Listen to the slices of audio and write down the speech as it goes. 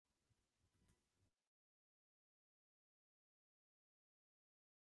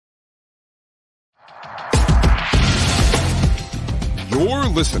You're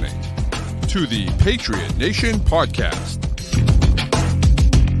listening to the Patriot Nation podcast.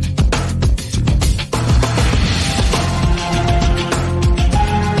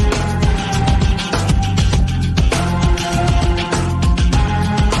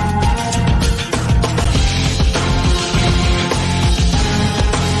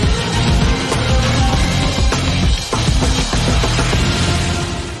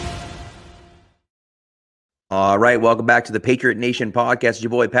 All right, welcome back to the Patriot Nation podcast. It's your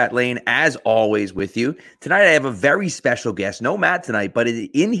boy, Pat Lane, as always with you. Tonight, I have a very special guest. No Matt tonight, but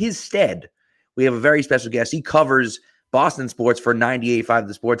in his stead, we have a very special guest. He covers Boston sports for 98.5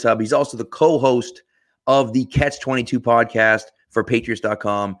 The Sports Hub. He's also the co-host of the Catch-22 podcast for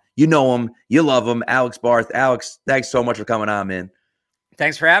Patriots.com. You know him. You love him. Alex Barth. Alex, thanks so much for coming on, man.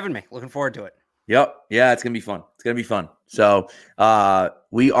 Thanks for having me. Looking forward to it. Yep. Yeah, it's going to be fun. It's going to be fun. So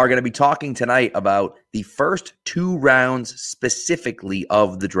we are going to be talking tonight about the first two rounds specifically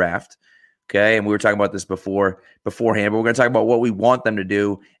of the draft. Okay. And we were talking about this beforehand, but we're going to talk about what we want them to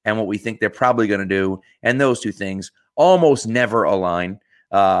do and what we think they're probably going to do. And those two things almost never align.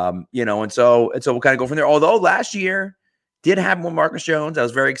 And so we'll kind of go from there. Although last year did happen with Marcus Jones. I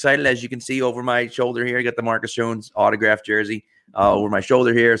was very excited. As you can see over my shoulder here, I got the Marcus Jones autographed jersey over my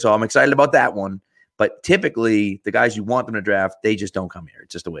shoulder here. So I'm excited about that one. But typically, the guys you want them to draft, they just don't come here.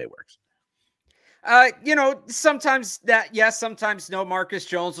 It's just the way it works. Sometimes that, yes, sometimes no. Marcus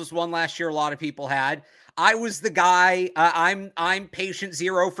Jones was one last year a lot of people had. I was the guy, I'm patient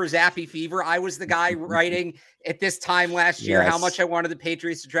zero for Zappe Fever. I was the guy writing at this time last year how much I wanted the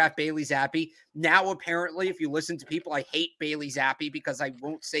Patriots to draft Bailey Zappe. Now, apparently, if you listen to people, I hate Bailey Zappe because I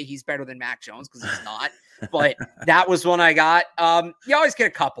won't say he's better than Mac Jones because he's not. But that was one I got. You always get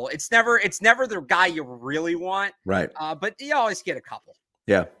a couple. It's never the guy you really want. Right. But you always get a couple.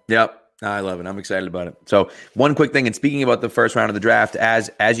 Yeah. Yep. I love it. I'm excited about it. So one quick thing, and speaking about the first round of the draft, as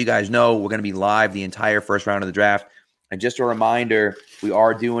you guys know, we're going to be live the entire first round of the draft. And just a reminder, we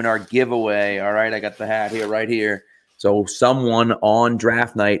are doing our giveaway. All right. I got the hat here, right here. So someone on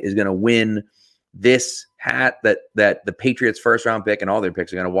draft night is going to win this hat that the Patriots first round pick and all their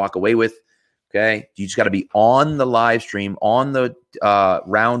picks are going to walk away with. Okay. You just got to be on the live stream, on the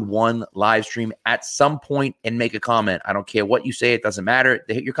round one live stream at some point and make a comment. I don't care what you say. It doesn't matter.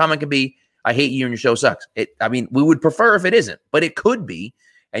 Your comment can be, I hate you and your show sucks. We would prefer if it isn't, but it could be.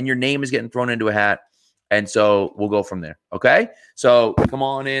 And your name is getting thrown into a hat. And so we'll go from there. Okay. So come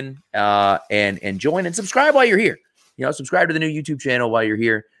on in and join and subscribe while you're here. Subscribe to the new YouTube channel while you're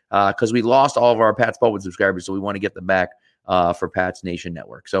here because we lost all of our Pat's Pulpit subscribers. So we want to get them back for Pat's Nation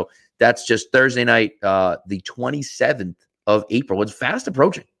Network. So that's just Thursday night, the 27th of April. It's fast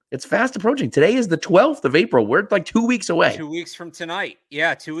approaching. Today is the 12th of April. We're like 2 weeks away. 2 weeks from tonight.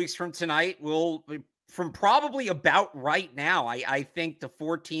 Yeah, 2 weeks from tonight. From probably about right now, I think the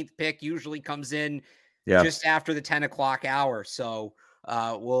 14th pick usually comes in just after the 10 o'clock hour. So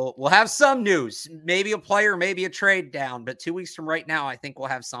we'll have some news. Maybe a player, maybe a trade down. But 2 weeks from right now, I think we'll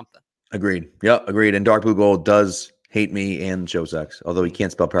have something. Agreed. Yeah, agreed. And Dark Blue Gold does hate me and show sucks, although he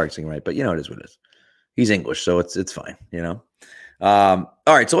can't spell practicing right. But it is what it is. He's English, so it's fine. All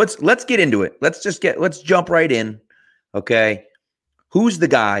right, so let's get into it. Let's jump right in. Okay, who's the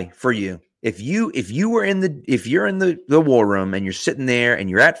guy for you? If you're in the war room and you're sitting there and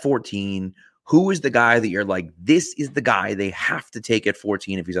you're at 14, who is the guy that you're like, this is the guy they have to take at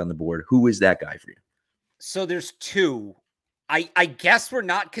 14 if he's on the board? Who is that guy for you? So there's two. I guess we're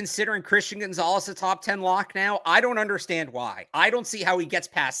not considering Christian Gonzalez a top 10 lock now. I don't understand why. I don't see how he gets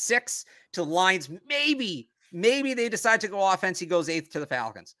past 6 to the Lions. Maybe they decide to go offense. He goes 8th to the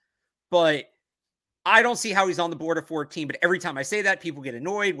Falcons. But I don't see how he's on the board at 14. But every time I say that, people get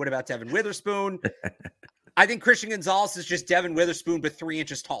annoyed. What about Devin Witherspoon? I think Christian Gonzalez is just Devin Witherspoon, but 3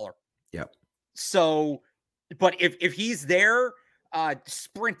 inches taller. Yep. So, but if he's there,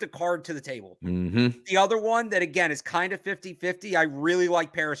 sprint the card to the table. Mm-hmm. The other one that, again, is kind of 50-50. I really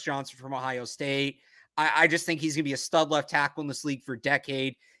like Paris Johnson from Ohio State. I just think he's going to be a stud left tackle in this league for a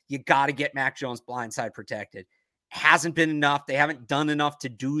decade. You got to get Mac Jones blindside protected. Hasn't been enough. They haven't done enough to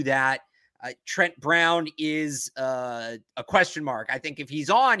do that. Trent Brown is a question mark. I think if he's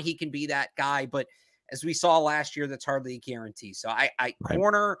on, he can be that guy. But as we saw last year, that's hardly a guarantee. So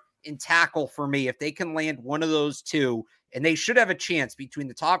corner and tackle for me, if they can land one of those two, and they should have a chance between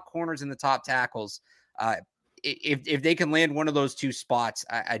the top corners and the top tackles. If they can land one of those two spots,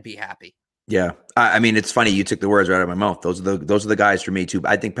 I'd be happy. Yeah. I mean, it's funny. You took the words right out of my mouth. Those are the guys for me too.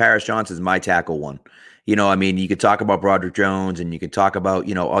 I think Paris Johnson is my tackle one. You could talk about Broderick Jones and you could talk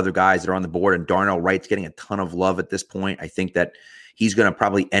about, other guys that are on the board, and Darnell Wright's getting a ton of love at this point. I think that he's going to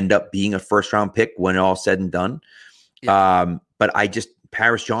probably end up being a first round pick when all's said and done. Yeah. but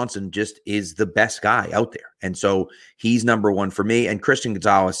Paris Johnson just is the best guy out there. And so he's number one for me. And Christian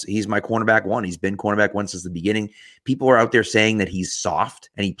Gonzalez, he's my cornerback one. He's been cornerback one since the beginning. People are out there saying that he's soft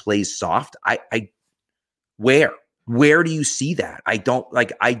and he plays soft. Where do you see that? I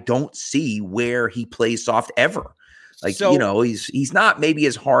don't see where he plays soft ever. He's not maybe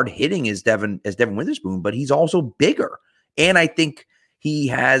as hard hitting as Devin Witherspoon, but he's also bigger. And I think he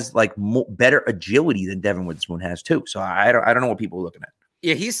has better agility than Devin Witherspoon has too. So I don't know what people are looking at.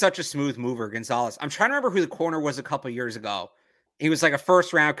 Yeah, he's such a smooth mover, Gonzalez. I'm trying to remember who the corner was a couple of years ago. He was like a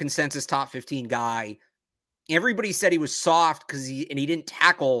first round consensus top 15 guy. Everybody said he was soft because he didn't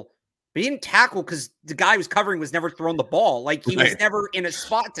tackle, but he didn't tackle because the guy he was covering was never throwing the ball. Like he was never in a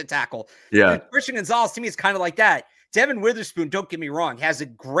spot to tackle. Yeah. And Christian Gonzalez to me is kind of like that. Devin Witherspoon, don't get me wrong, has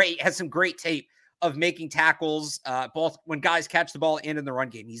some great tape of making tackles, both when guys catch the ball and in the run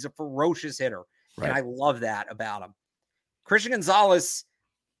game. He's a ferocious hitter. Right. And I love that about him. Christian Gonzalez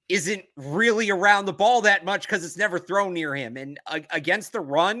isn't really around the ball that much because it's never thrown near him. And against the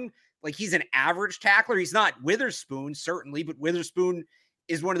run, he's an average tackler. He's not Witherspoon, certainly, but Witherspoon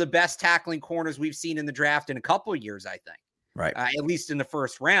is one of the best tackling corners we've seen in the draft in a couple of years, I think. Right. At least in the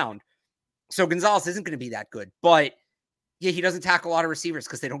first round. So Gonzalez isn't going to be that good. But yeah, he doesn't tackle a lot of receivers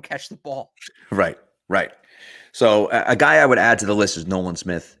because they don't catch the ball. Right. So a guy I would add to the list is Nolan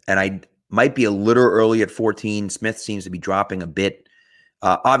Smith. And I might be a little early at 14. Smith seems to be dropping a bit.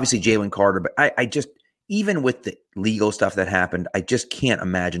 Obviously, Jalen Carter, but I just, even with the legal stuff that happened, I just can't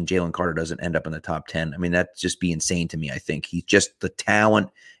imagine Jalen Carter doesn't end up in the top 10. I mean, that'd just be insane to me. I think he's just the talent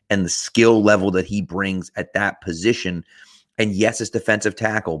and the skill level that he brings at that position. And yes, it's defensive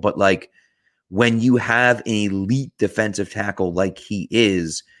tackle, but when you have an elite defensive tackle like he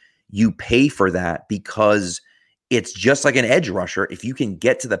is, you pay for that because it's just like an edge rusher. If you can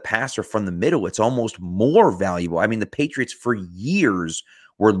get to the passer from the middle, it's almost more valuable. I mean, the Patriots for years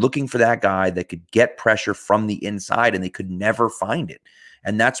were looking for that guy that could get pressure from the inside, and they could never find it.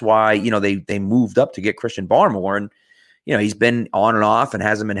 And that's why, they moved up to get Christian Barmore. And, he's been on and off and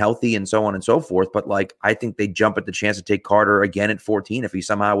hasn't been healthy and so on and so forth. But I think they jump at the chance to take Carter again at 14 if he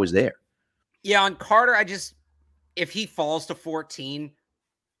somehow was there. Yeah, on Carter, if he falls to 14,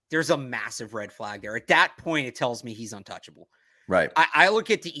 there's a massive red flag there. At that point, it tells me he's untouchable. Right. I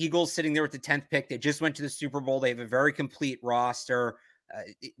look at the Eagles sitting there with the 10th pick. They just went to the Super Bowl. They have a very complete roster.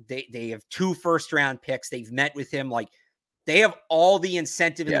 They have 2 first-round picks. They've met with him. They have all the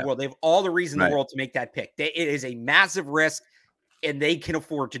incentive in the world. They have all the reason in the world to make that pick. It is a massive risk, and they can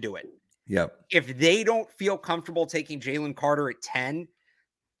afford to do it. Yep. If they don't feel comfortable taking Jalen Carter at 10,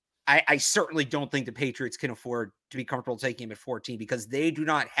 I certainly don't think the Patriots can afford to be comfortable taking him at 14 because they do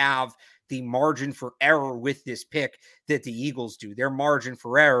not have the margin for error with this pick that the Eagles do. Their margin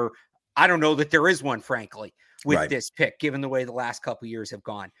for error, I don't know that there is one, frankly, with this pick, given the way the last couple of years have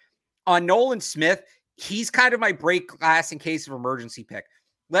gone. On Nolan Smith, he's kind of my break glass in case of emergency pick.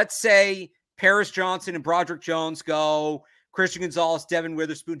 Let's say Paris Johnson and Broderick Jones go, Christian Gonzalez, Devin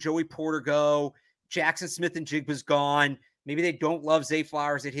Witherspoon, Joey Porter go, Jackson Smith and Jigba's gone. Maybe they don't love Zay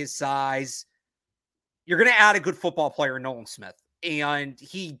Flowers at his size. You're going to add a good football player in Nolan Smith, and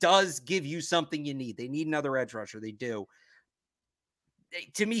he does give you something you need. They need another edge rusher. They do.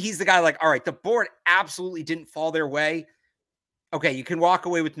 To me, he's the guy all right, the board absolutely didn't fall their way. Okay, you can walk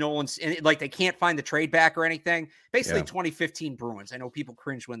away with Nolan's, and they can't find the trade back or anything. Basically, 2015 Bruins. I know people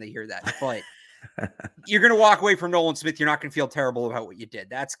cringe when they hear that, but you're going to walk away from Nolan Smith. You're not going to feel terrible about what you did.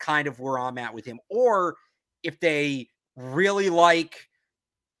 That's kind of where I'm at with him. Or if they really like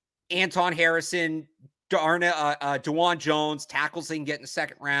Anton Harrison, DeJuan Jones, tackles they can get in the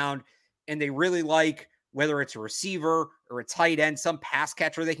second round, and they really like whether it's a receiver or a tight end, some pass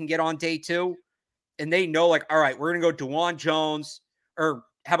catcher they can get on day 2, and they know all right, we're going to go DeJuan Jones, or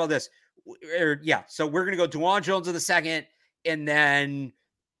how about this? So we're going to go DeJuan Jones in the second, and then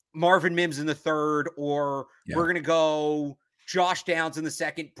Marvin Mims in the third, or we're going to go Josh Downs in the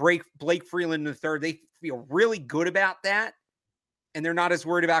second, Blake Freeland in the third. They feel really good about that, and they're not as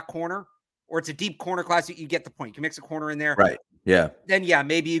worried about corner, or it's a deep corner class. You get the point. You can mix a corner in there. Right. Yeah. Then,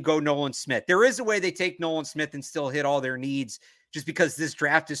 maybe you go Nolan Smith. There is a way they take Nolan Smith and still hit all their needs just because this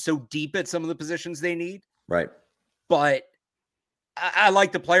draft is so deep at some of the positions they need. Right. But I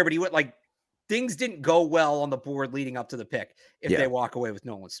like the player, but he went things didn't go well on the board leading up to the pick if they walk away with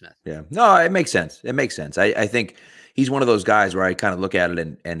Nolan Smith. Yeah. No, it makes sense. It makes sense. I think he's one of those guys where I kind of look at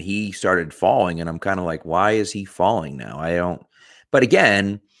it and he started falling, and I'm kind of like, why is he falling now? But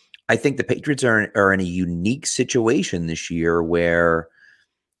again, I think the Patriots are in a unique situation this year where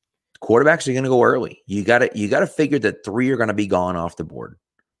quarterbacks are going to go early. You got to figure that 3 are going to be gone off the board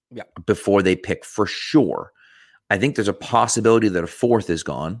before they pick for sure. I think there's a possibility that a fourth is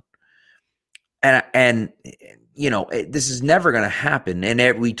gone. And this is never going to happen.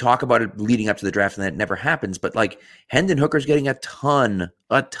 And we talk about it leading up to the draft and that never happens. But like Hendon Hooker's getting a ton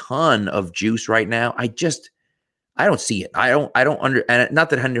of juice right now. I don't see it. And not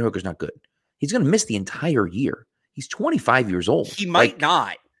that Hendon Hooker's not good. He's going to miss the entire year. He's 25 years old. He might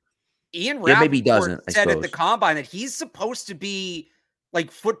not. Ian Rappaport maybe he doesn't, said at the combine that he's supposed to be like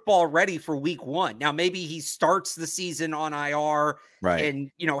football ready for week 1. Now, maybe he starts the season on IR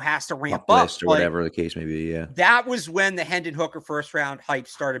and, has to ramp up. Or whatever the case may be, yeah. That was when the Hendon Hooker first round hype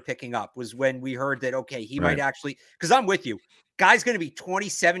started picking up, was when we heard that, okay, he might actually, because I'm with you. Guy's going to be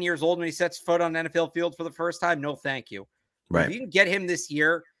 27 years old when he sets foot on an NFL field for the first time. No, thank you. Right. If you can get him this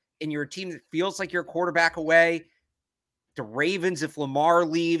year and you're a team that feels like you're a quarterback away, the Ravens, if Lamar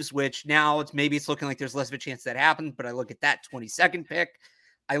leaves, which now it's looking like there's less of a chance that happens, but I look at that 22nd pick.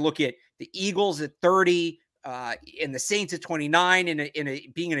 I look at the Eagles at 30, and the Saints at 29,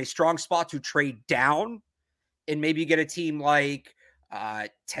 being in a strong spot to trade down, and maybe you get a team like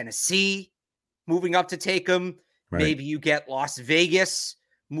Tennessee moving up to take him. Right. Maybe you get Las Vegas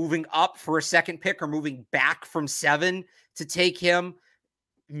moving up for a second pick or moving back from 7 to take him.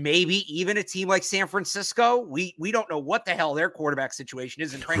 Maybe even a team like San Francisco. We don't know what the hell their quarterback situation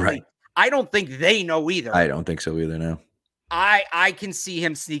is. And frankly, I don't think they know either. I don't think so either, no. I can see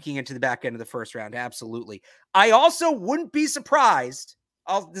him sneaking into the back end of the first round. Absolutely. I also wouldn't be surprised.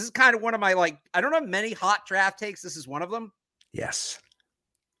 This is kind of one of my, I don't have many hot draft takes. This is one of them. Yes.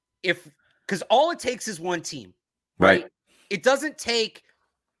 Because all it takes is one team. Right. It doesn't take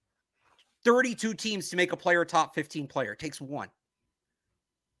 32 teams to make a player a top 15 player. It takes one.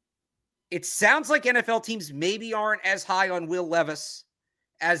 It sounds like NFL teams maybe aren't as high on Will Levis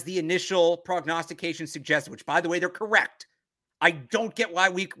as the initial prognostication suggested, which, by the way, they're correct. I don't get why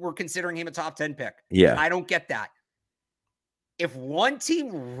we're considering him a top 10 pick. Yeah. I don't get that. If one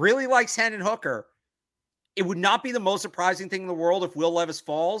team really likes Hendon Hooker, it would not be the most surprising thing in the world if Will Levis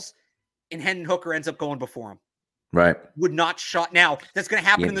falls and Hendon Hooker ends up going before him. Right. Would not shot. Now, that's going to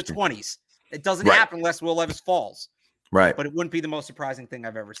happen in the 20s. It doesn't happen unless Will Levis falls. Right. But it wouldn't be the most surprising thing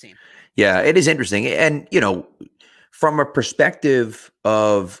I've ever seen. Yeah, it is interesting. And, from a perspective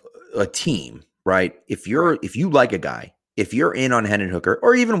of a team, right? If you like a guy, if you're in on Hendon Hooker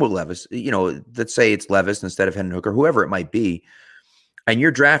or even Will Levis, let's say it's Levis instead of Hendon Hooker, whoever it might be, and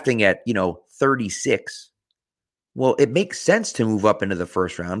you're drafting at, 36, well, it makes sense to move up into the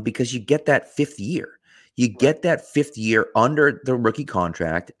first round because you get that 5th year. You get that 5th year under the rookie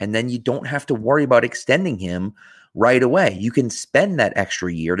contract, and then you don't have to worry about extending him right away. You can spend that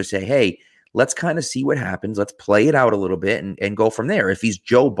extra year to say, hey, let's kind of see what happens. Let's play it out a little bit and go from there. If he's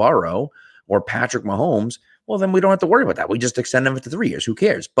Joe Burrow or Patrick Mahomes, well, then we don't have to worry about that. We just extend him to 3 years. Who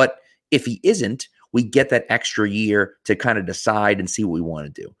cares? But if he isn't, we get that extra year to kind of decide and see what we want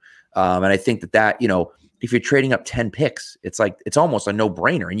to do. And I think that, if you're trading up 10 picks, it's almost a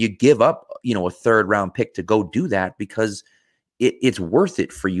no-brainer. And you give up, a 3rd round pick to go do that because it's worth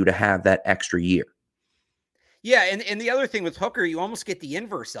it for you to have that extra year. Yeah, and the other thing with Hooker, you almost get the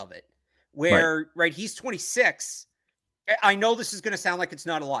inverse of it, where he's 26. I know this is going to sound like it's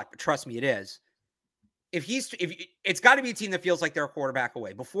not a lot, but trust me, it is. If it's got to be a team that feels like they're a quarterback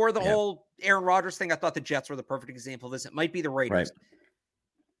away. Before the whole Aaron Rodgers thing, I thought the Jets were the perfect example of this. It might be the Raiders. Right.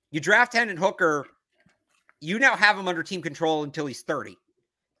 You draft Hendon Hooker, you now have him under team control until he's 30.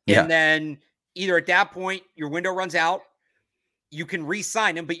 Yeah. And then either at that point, your window runs out, you can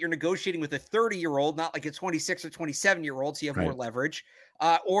re-sign him, but you're negotiating with a 30-year-old, not like a 26 or 27-year-old, so you have more leverage.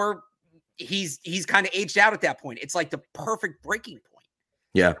 Or he's kind of aged out at that point. It's like the perfect breaking point.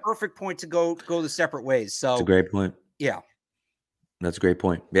 Yeah. Perfect point to go the separate ways. So that's a great point. Yeah. That's a great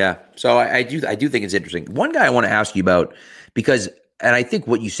point. Yeah. So I do think it's interesting. One guy I want to ask you about, because, and I think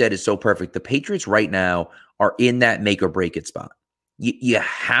what you said is so perfect. The Patriots right now are in that make or break it spot. You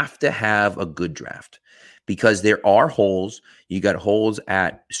have to have a good draft because there are holes. You got holes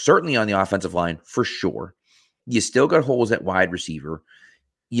at certainly on the offensive line for sure. You still got holes at wide receiver.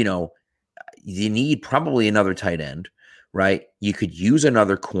 You need probably another tight end, right? You could use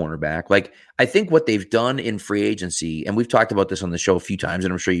another cornerback. Like, I think what they've done in free agency, and we've talked about this on the show a few times,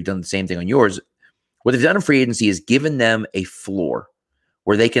 and I'm sure you've done the same thing on yours. What they've done in free agency is given them a floor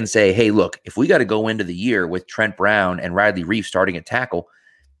where they can say, hey, look, if we got to go into the year with Trent Brown and Riley Reif starting at tackle,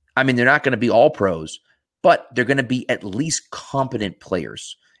 I mean, they're not going to be all pros, but they're going to be at least competent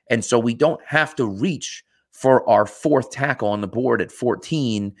players. And so we don't have to reach for our 4th tackle on the board at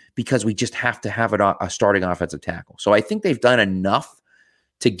 14 because we just have to have a starting offensive tackle. So I think they've done enough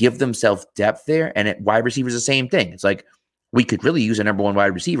to give themselves depth there. And at wide receiver is the same thing. It's like, we could really use a number 1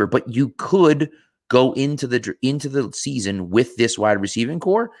 wide receiver, but you could go into the season with this wide receiving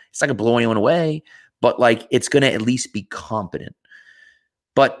core. It's not going to blow anyone away, but like it's going to at least be competent.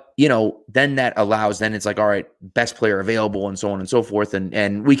 But, then that allows, then it's like, all right, best player available and so on and so forth.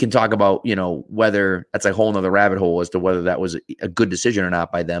 And we can talk about, whether that's a whole nother rabbit hole as to whether that was a good decision or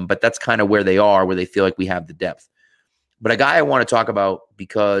not by them. But that's kind of where they are, where they feel like we have the depth. But a guy I want to talk about,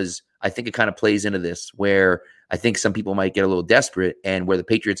 because I think it kind of plays into this, where I think some people might get a little desperate and where the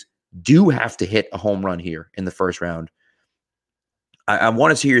Patriots do have to hit a home run here in the first round. I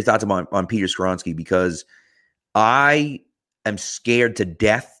want to hear your thoughts on Peter Skoronski, because I am scared to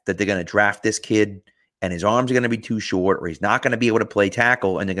death that they're going to draft this kid and his arms are going to be too short, or he's not going to be able to play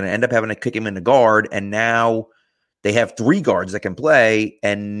tackle, and they're going to end up having to kick him in the guard. And now they have 3 guards that can play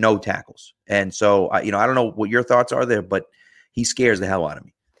and no tackles. And so, I don't know what your thoughts are there, but he scares the hell out of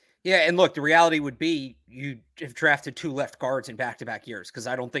me. Yeah, and look, the reality would be you have drafted 2 left guards in back-to-back years, because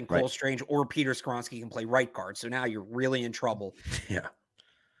I don't think Cole Strange or Peter Skoronski can play right guard. So now you're really in trouble. Yeah.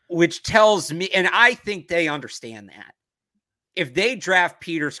 Which tells me, and I think they understand that, if they draft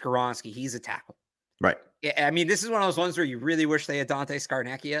Peter Skoronski, he's a tackle. Right. Yeah, I mean, this is one of those ones where you really wish they had Dante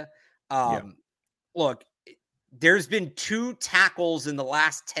Scarnecchia. Look, there's been 2 tackles in the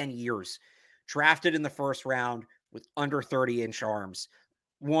last 10 years drafted in the first round with under 30-inch arms.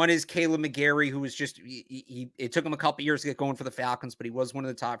 One is Caleb McGarry, who was just, it took him a couple years to get going for the Falcons, but he was one of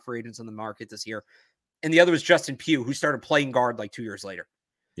the top free agents on the market this year. And the other was Justin Pugh, who started playing guard like 2 years later.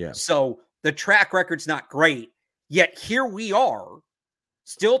 Yeah. So the track record's not great, yet here we are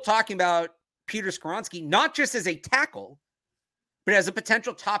still talking about Peter Skoronski, not just as a tackle, but as a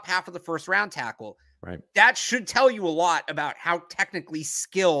potential top half of the first round tackle. Right. That should tell you a lot about how technically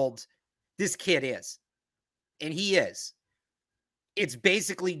skilled this kid is. And he is. It's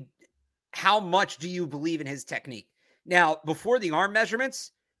basically, how much do you believe in his technique? Now, before the arm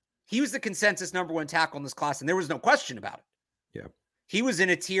measurements, he was the consensus number 1 tackle in this class, and there was no question about it. Yeah. He was in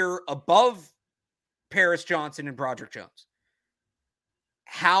a tier above Paris Johnson and Broderick Jones.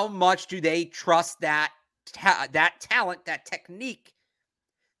 How much do they trust that talent, that technique,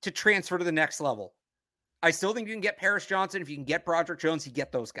 to transfer to the next level? I still think you can get Paris Johnson. If you can get Broderick Jones, you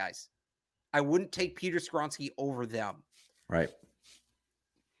get those guys. I wouldn't take Peter Skoronski over them. Right.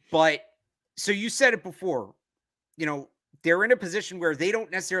 But, so you said it before, they're in a position where they don't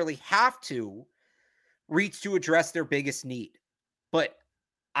necessarily have to reach to address their biggest need. But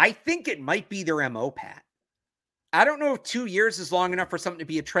I think it might be their MO, Pat. I don't know if 2 years is long enough for something to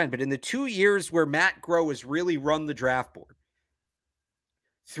be a trend, but in the 2 years where Matt Groh has really run the draft board,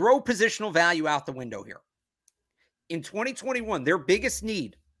 throw positional value out the window here. In 2021, their biggest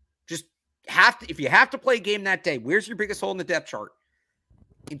need, if you have to play a game that day, where's your biggest hole in the depth chart?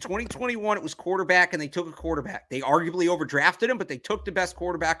 In 2021, it was quarterback, and they took a quarterback. They arguably overdrafted him, but they took the best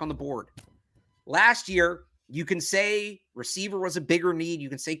quarterback on the board. Last year, you can say receiver was a bigger need. You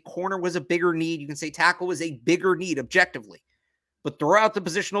can say corner was a bigger need. You can say tackle was a bigger need objectively. But throw out the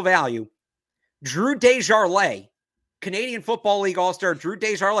positional value. Drew Desjardins, Canadian Football League All-Star Drew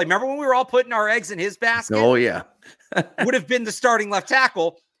Desjardins. Remember when we were all putting our eggs in his basket? Oh, yeah. Would have been the starting left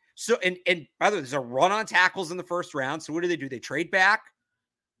tackle. So, and by the way, there's a run on tackles in the first round. So what do? They trade back,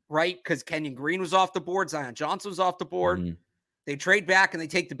 right? Because Kenyon Green was off the board. Zion Johnson was off the board. Mm-hmm. They trade back and they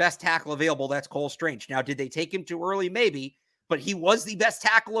take the best tackle available. That's Cole Strange. Now, did they take him too early? Maybe, but he was the best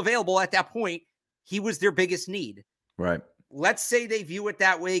tackle available at that point. He was their biggest need. Right. Let's say they view it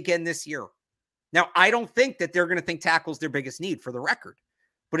that way again this year. Now, I don't think that they're going to think tackle's their biggest need, for the record.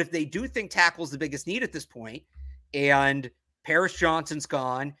 But if they do think tackle's the biggest need at this point, and Paris Johnson's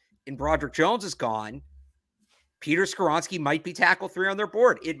gone and Broderick Jones is gone, Peter Skoronski might be tackle 3 on their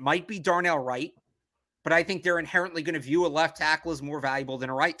board. It might be Darnell Wright, but I think they're inherently going to view a left tackle as more valuable than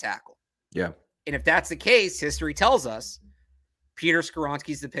a right tackle. Yeah. And if that's the case, history tells us Peter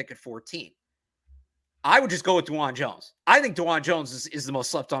Skoronski's the pick at 14. I would just go with DeJuan Jones. I think DeJuan Jones is the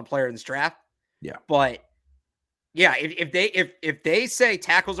most slept-on player in this draft. Yeah. But yeah, if they say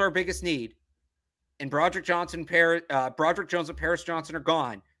tackles are our biggest need, and Broderick Jones and Paris Johnson are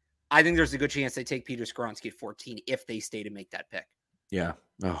gone, I think there's a good chance they take Peter Skoronski at 14 if they stay to make that pick. Yeah.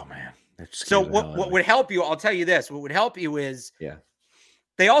 Oh man. So what would help you? I'll tell you this. What would help you is,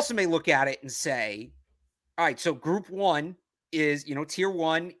 they also may look at it and say, all right, so group 1 is, tier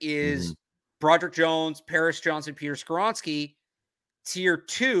 1 is Broderick Jones, Paris Johnson, Peter Skoronski. Tier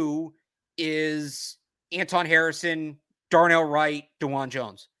 2 is Anton Harrison, Darnell Wright, DeJuan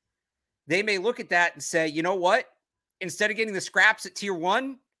Jones. They may look at that and say, you know what? Instead of getting the scraps at tier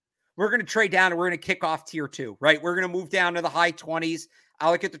 1, we're going to trade down and we're going to kick off tier 2, right? We're going to move down to the high 20s.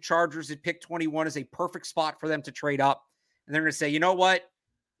 I look at the Chargers at pick 21 as a perfect spot for them to trade up. And they're going to say, you know what?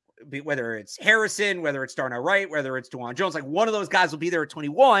 whether it's Harrison, whether it's Darnell Wright, whether it's DeJuan Jones, like one of those guys will be there at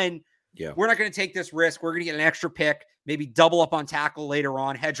 21. Yeah. We're not going to take this risk. We're going to get an extra pick, maybe double up on tackle later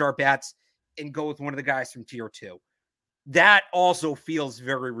on, hedge our bets, and go with one of the guys from tier 2. That also feels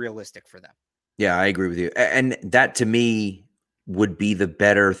very realistic for them. Yeah, I agree with you. And that to me would be the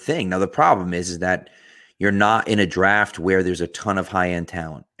better thing. Now, the problem is that you're not in a draft where there's a ton of high-end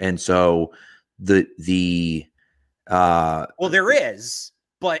talent. And so well, there is,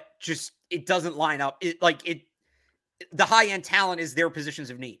 but just it doesn't line up. The high-end talent is their positions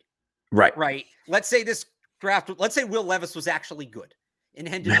of need. Right. Right. Let's say this draft, let's say Will Levis was actually good and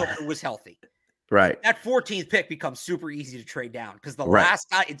Hendon Hooker was healthy. Right. That 14th pick becomes super easy to trade down because the Right. last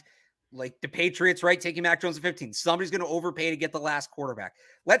guy, like the Patriots, right, taking Mac Jones at 15. Somebody's going to overpay to get the last quarterback.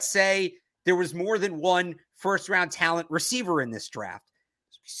 Let's say there was more than one first-round talent receiver in this draft.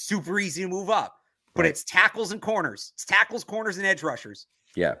 Super easy to move up. But it's tackles and corners. It's tackles, corners, and edge rushers.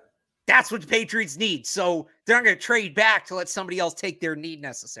 Yeah. That's what the Patriots need. So they're not going to trade back to let somebody else take their need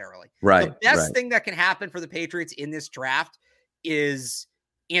necessarily. Right. The best thing that can happen for the Patriots in this draft is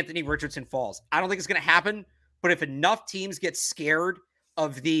Anthony Richardson falls. I don't think it's going to happen, but if enough teams get scared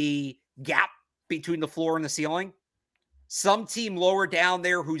of the gap between the floor and the ceiling, some team lower down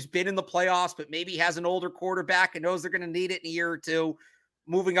there who's been in the playoffs, but maybe has an older quarterback and knows they're going to need it in a year or two,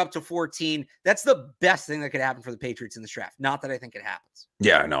 moving up to 14. That's the best thing that could happen for the Patriots in this draft. Not that I think it happens.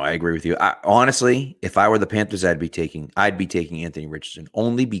 Yeah, no, I agree with you. Honestly, if I were the Panthers, I'd be taking Anthony Richardson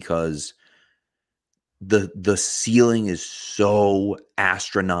only because the ceiling is so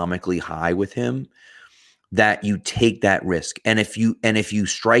astronomically high with him that you take that risk. And if you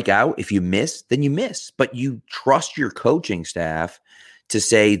strike out, if you miss, then you miss. But you trust your coaching staff to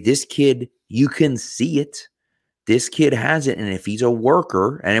say, this kid, you can see it. This kid has it. And if he's a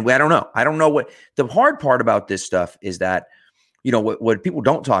worker, and I don't know what the hard part about this stuff is that, what people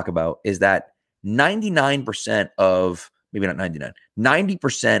don't talk about is that 99% of, maybe not 99,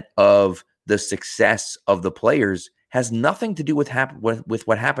 90% of the success of the players has nothing to do with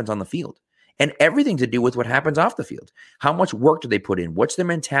what happens on the field and everything to do with what happens off the field. How much work do they put in? What's their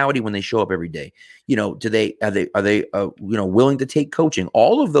mentality when they show up every day? Are they willing to take coaching?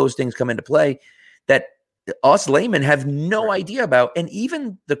 All of those things come into play that us laymen have no idea about. And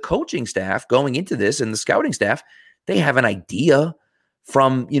even the coaching staff going into this and the scouting staff, they have an idea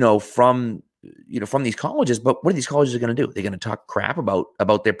from these colleges, but what are these colleges going to do? They're going to talk crap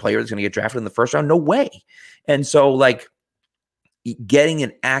about their player that's going to get drafted in the first round? No way. And so getting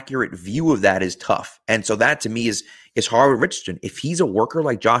an accurate view of that is tough. And so that to me is hard with Richardson. If he's a worker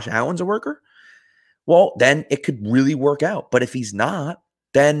like Josh Allen's a worker, well, then it could really work out. But if he's not,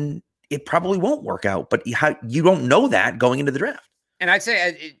 then it probably won't work out. But you don't know that going into the draft. And I'd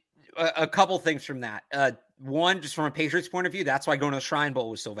say a couple things from that. One, just from a Patriots point of view, that's why going to the Shrine Bowl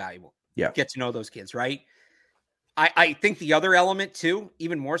was so valuable. Yeah. Get to know those kids, right? I think the other element too,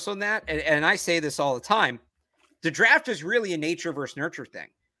 even more so than that, and I say this all the time, the draft is really a nature versus nurture thing.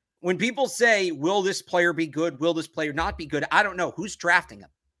 When people say, will this player be good? Will this player not be good? I don't know. Who's drafting him?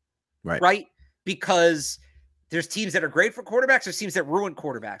 Right? Because there's teams that are great for quarterbacks. There's teams that ruin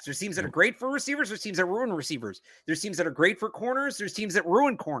quarterbacks. There's teams that are great for receivers. There's teams that ruin receivers. There's teams that are great for corners. There's teams that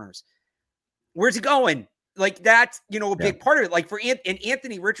ruin corners. Where's he going? Like that's, a big part of it. Like and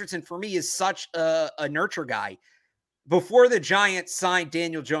Anthony Richardson for me is such a nurture guy. Before the Giants signed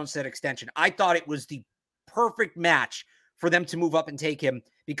Daniel Jones to that extension, I thought it was the perfect match for them to move up and take him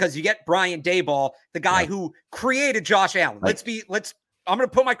because you get Brian Daboll, the guy who created Josh Allen. I'm going to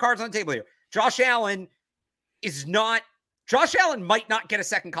put my cards on the table here. Josh Allen might not get a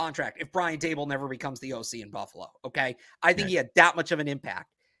second contract if Brian Daboll never becomes the OC in Buffalo. Okay. I think he had that much of an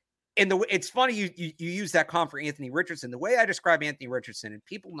impact. And it's funny you use that comp for Anthony Richardson. The way I describe Anthony Richardson, and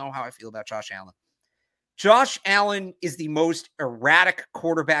people know how I feel about Josh Allen. Josh Allen is the most erratic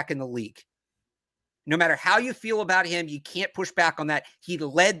quarterback in the league. No matter how you feel about him, you can't push back on that. He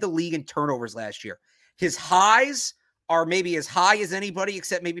led the league in turnovers last year. His highs are maybe as high as anybody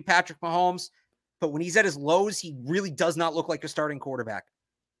except maybe Patrick Mahomes. But when he's at his lows, he really does not look like a starting quarterback.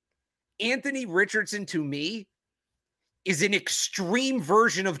 Anthony Richardson, to me, is an extreme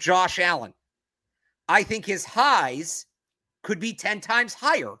version of Josh Allen. I think his highs could be 10 times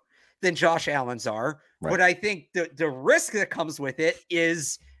higher than Josh Allen's are. Right. But I think the risk that comes with it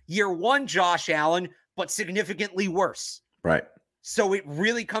is year one Josh Allen, but significantly worse. Right. So it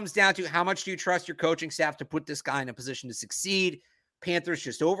really comes down to how much do you trust your coaching staff to put this guy in a position to succeed? Panthers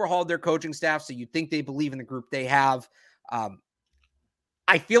just overhauled their coaching staff, so you'd think they believe in the group they have.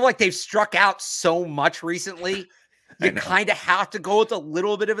 I feel like they've struck out so much recently. You kind of have to go with a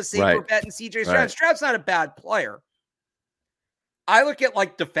little bit of a safer bet in CJ Stroud. Stroud's not a bad player. I look at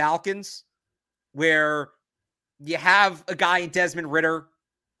like the Falcons, where you have a guy in Desmond Ridder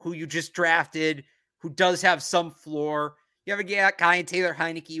who you just drafted, who does have some floor. You have a guy in Taylor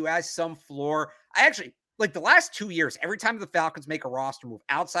Heineke who has some floor. I actually, like the last 2 years, every time the Falcons make a roster move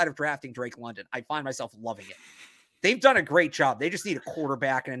outside of drafting Drake London, I find myself loving it. They've done a great job. They just need a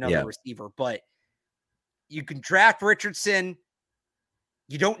quarterback and another receiver. But you can draft Richardson.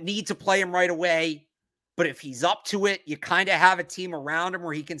 You don't need to play him right away. But if he's up to it, you kind of have a team around him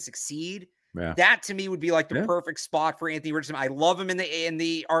where he can succeed. Yeah. That to me would be like the perfect spot for Anthony Richardson. I love him in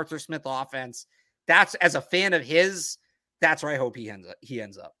the Arthur Smith offense. That's, as a fan of his, that's where I hope he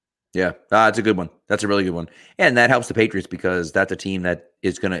ends up. Yeah, it's a good one. That's a really good one. And that helps the Patriots because that's a team that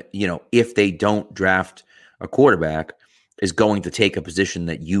is going to, if they don't draft a quarterback, is going to take a position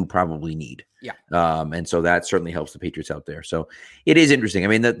that you probably need. Yeah. And so that certainly helps the Patriots out there. So it is interesting. I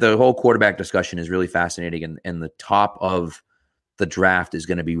mean, the whole quarterback discussion is really fascinating, and the top of the draft is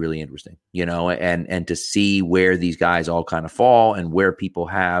going to be really interesting, and to see where these guys all kind of fall and where people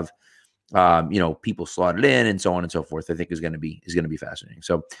have, people slotted in and so on and so forth, I think is going to be fascinating.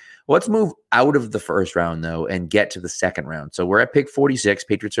 So let's move out of the first round though and get to the second round. So we're at pick 46.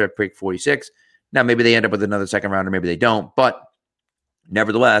 Patriots are at pick 46. Now, maybe they end up with another second round or maybe they don't, but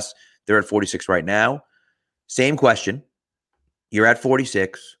nevertheless, they're at 46 right now. Same question. You're at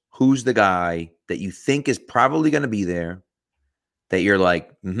 46. Who's the guy that you think is probably going to be there that you're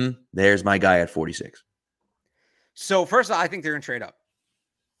like, there's my guy at 46? So first of all, I think they're going to trade up.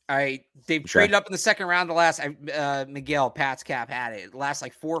 They've traded up in the second round the last, Miguel Pat's Cap had it, the last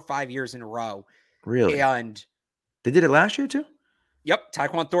like 4 or 5 years in a row. Really? And they did it last year too? Yep.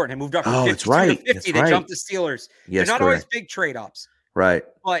 Tyquan Thornton had moved up from 52 that's right. to 50. They jumped the Steelers. Yes, they're not always big trade ups. Right.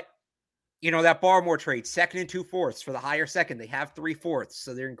 But, that Barmore trade, 2nd and 2/4 for the higher second. They have 3/4.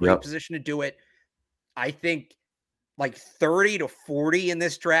 So they're in great position to do it. I think like 30 to 40 in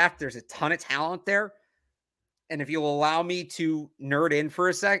this draft. There's a ton of talent there. And if you'll allow me to nerd out for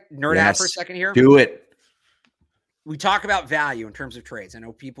a second here. Do it. We talk about value in terms of trades. I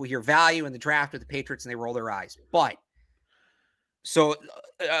know people hear value in the draft with the Patriots and they roll their eyes. But so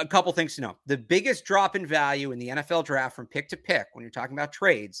a couple things to know. The biggest drop in value in the NFL draft from pick to pick when you're talking about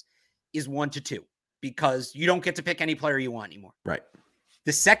trades is 1 to 2, because you don't get to pick any player you want anymore. Right.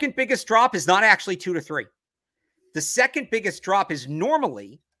 The second biggest drop is not actually 2 to 3. The second biggest drop is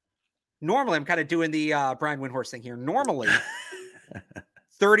normally I'm kind of doing the Brian Windhorst thing here. Normally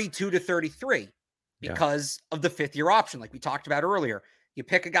 32 to 33 because of the 5th-year option, like we talked about earlier. You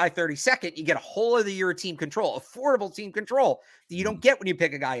pick a guy 32nd, you get a whole other year of team control, affordable team control that you don't get when you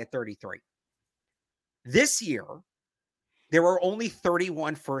pick a guy at 33. This year, there were only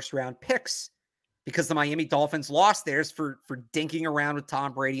 31 first-round picks because the Miami Dolphins lost theirs for dinking around with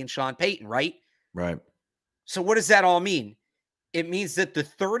Tom Brady and Sean Payton, right? Right. So what does that all mean? It means that the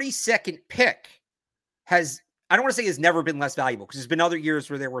 32nd pick has, I don't want to say has never been less valuable, because there's been other years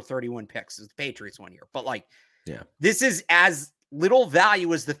where there were 31 picks, as the Patriots one year. But this is as little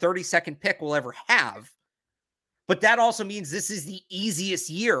value as the 32nd pick will ever have. But that also means this is the easiest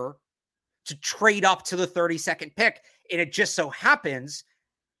year to trade up to the 32nd pick. And it just so happens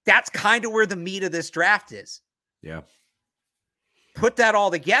that's kind of where the meat of this draft is. Yeah. Put that all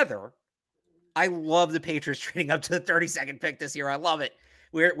together. I love the Patriots trading up to the 32nd pick this year. I love it.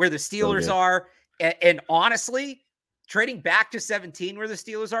 Where the Steelers are. And honestly, trading back to 17 where the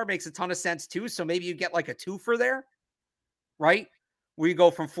Steelers are makes a ton of sense too. So maybe you get like a 2 for there, right? Where you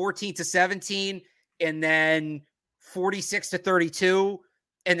go from 14 to 17 and then 46 to 32.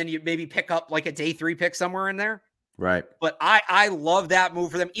 And then you maybe pick up like a day 3 pick somewhere in there. Right. But I love that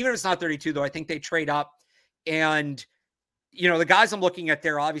move for them. Even if it's not 32 though, I think they trade up. And the guys I'm looking at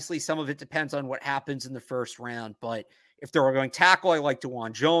there, obviously some of it depends on what happens in the first round, but if they're going tackle, I like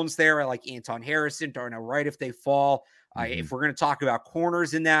DeJuan Jones there. I like Anton Harrison, Darnell Wright if they fall. If we're going to talk about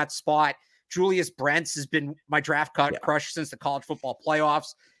corners in that spot, Julius Brents has been my draft crush since the college football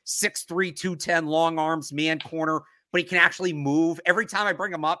playoffs. 6'3", 210, long arms, man corner, but he can actually move. Every time I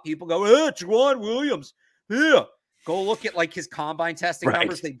bring him up, people go, Juwan Williams. Yeah. Go look at like his combine testing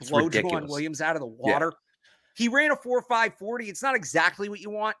numbers. They blow Juwan Williams out of the water. Yeah. He ran a 4.5 40. It's not exactly what you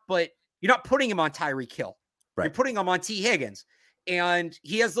want, but you're not putting him on Tyreek Hill. Right. You're putting him on T. Higgins. And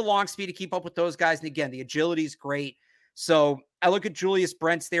he has the long speed to keep up with those guys. And again, the agility is great. So I look at Julius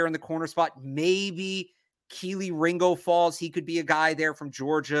Brents there in the corner spot. Maybe Keely Ringo falls. He could be a guy there from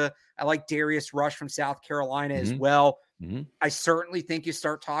Georgia. I like Darius Rush from South Carolina as well. I certainly think you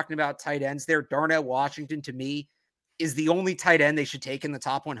start talking about tight ends there. Darnell Washington, to me, is the only tight end they should take in the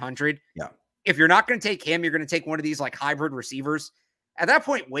top 100. Yeah. If you're not going to take him, you're going to take one of these like hybrid receivers. At that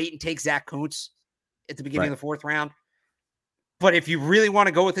point, wait and take Zach Kuntz at the beginning of the 4th round. But if you really want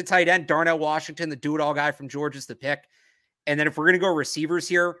to go with the tight end, Darnell Washington, the do-it-all guy from Georgia's the pick. And then if we're going to go receivers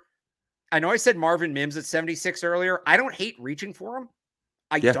here, I know I said Marvin Mims at 76 earlier. I don't hate reaching for him.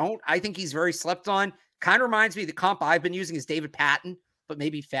 I don't. I think he's very slept on. Kind of reminds me of the comp I've been using is David Patton, but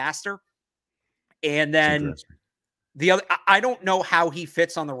maybe faster. And then the other, I don't know how he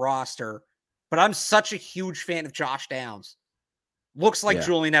fits on the roster, but I'm such a huge fan of Josh Downs. Looks like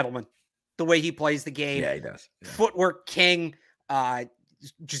Julian Edelman, the way he plays the game. Yeah, he does. Yeah. Footwork king,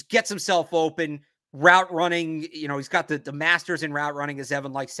 just gets himself open. Route running, he's got the masters in route running, as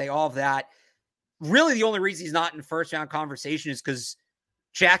Evan likes to say, all of that. Really, the only reason he's not in the first round conversation is because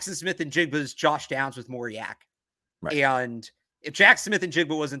Jackson Smith and Jigba is Josh Downs with more yak. Right. And if Jackson Smith and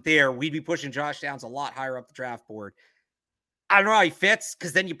Jigba wasn't there, we'd be pushing Josh Downs a lot higher up the draft board. I don't know how he fits,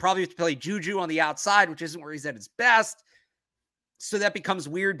 because then you probably have to play Juju on the outside, which isn't where he's at his best. So that becomes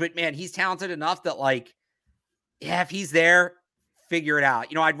weird, but man, he's talented enough that if he's there, figure it out.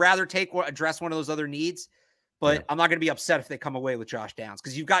 I'd rather address one of those other needs, but I'm not going to be upset if they come away with Josh Downs,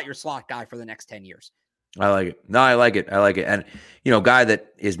 because you've got your slot guy for the next 10 years. I like it. No, I like it. And, guy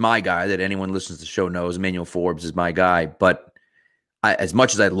that is my guy that anyone listens to the show knows, Emmanuel Forbes is my guy. But as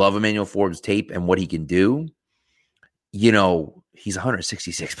much as I love Emmanuel Forbes' tape and what he can do, he's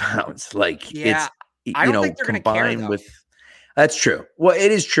 166 pounds. I don't think they're going to care, though. That's true. Well,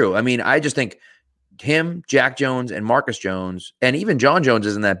 it is true. I mean, I just think him, Jack Jones, and Marcus Jones, and even John Jones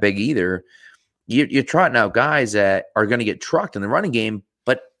isn't that big either. You're trotting out guys that are going to get trucked in the running game,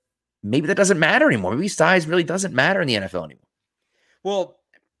 but maybe that doesn't matter anymore. Maybe size really doesn't matter in the NFL anymore. Well,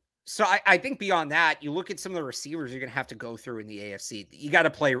 so I think beyond that, you look at some of the receivers you're going to have to go through in the AFC. You got to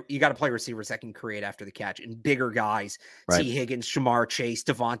play receivers that can create after the catch, and bigger guys, right. T. Higgins, Shamar Chase,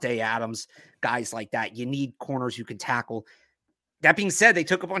 Devontae Adams, guys like that. You need corners who can tackle. That being said, they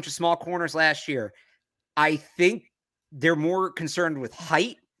took a bunch of small corners last year. I think they're more concerned with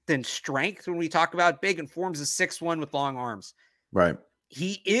height than strength when we talk about big, and Forms is 6'1" with long arms. Right.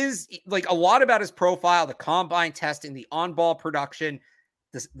 He is a lot about his profile, the combine testing, the on-ball production,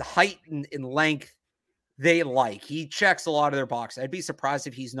 the height and length they like. He checks a lot of their boxes. I'd be surprised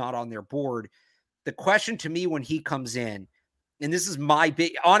if he's not on their board. The question to me when he comes in, and this is my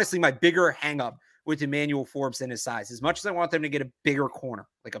bigger hang up with Emmanuel Forbes than his size. As much as I want them to get a bigger corner,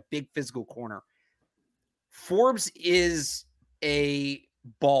 like a big physical corner, Forbes is a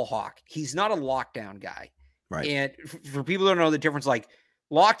ball hawk. He's not a lockdown guy. Right. And for people who don't know the difference,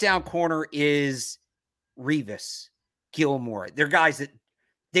 lockdown corner is Revis, Gilmore. They're guys that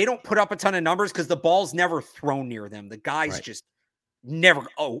they don't put up a ton of numbers because the ball's never thrown near them. The guy's just never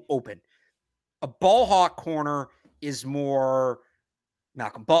open. A ball hawk corner is more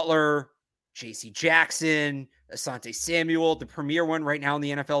Malcolm Butler, J.C. Jackson, Asante Samuel. The premier one right now in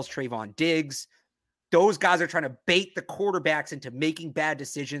the NFL is Trayvon Diggs. Those guys are trying to bait the quarterbacks into making bad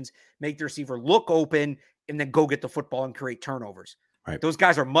decisions, make the receiver look open, and then go get the football and create turnovers. Right. Those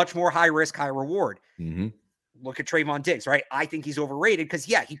guys are much more high risk, high reward. Mm-hmm. Look at Trayvon Diggs, right? I think he's overrated because,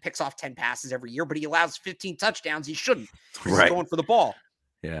 he picks off 10 passes every year, but he allows 15 touchdowns. He shouldn't. He's going for the ball.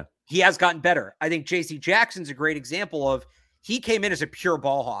 Yeah. He has gotten better. I think J.C. Jackson's a great example of he came in as a pure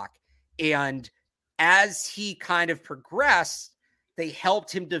ball hawk. And as he kind of progressed, they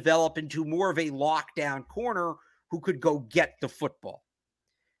helped him develop into more of a lockdown corner who could go get the football.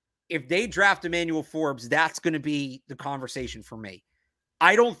 If they draft Emmanuel Forbes, that's going to be the conversation for me.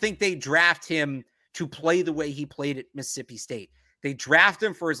 I don't think they draft him to play the way he played at Mississippi State. They draft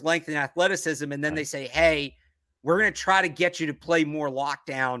him for his length and athleticism, and then they say, hey, we're going to try to get you to play more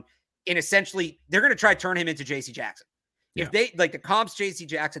lockdown. And essentially, they're going to try to turn him into J.C. Jackson. Yeah. If they, the comp's J.C.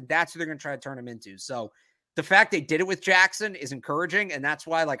 Jackson, that's who they're going to try to turn him into. So the fact they did it with Jackson is encouraging, and that's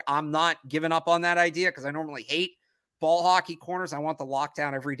why, I'm not giving up on that idea because I normally hate ball hockey corners. I want the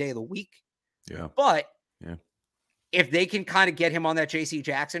lockdown every day of the week. Yeah. But if they can kind of get him on that J.C.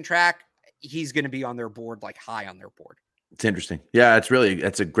 Jackson track, he's going to be on their board, high on their board. It's interesting. Yeah,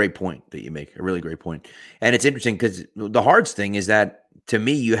 that's a great point that you make. A really great point. And it's interesting because the hardest thing is that, to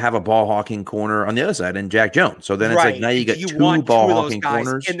me, you have a ball hawking corner on the other side and Jack Jones. So then it's now you got two ball hawking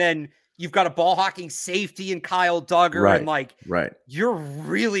corners. And then you've got a ball hawking safety and Kyle Duggar. Right. And you're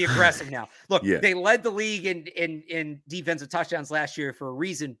really aggressive now. Look, they led the league in defensive touchdowns last year for a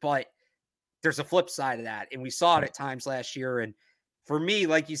reason, but there's a flip side of that. And we saw it at times last year. And for me,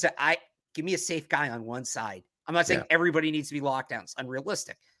 like you said, give me a safe guy on one side. I'm not saying everybody needs to be locked down. It's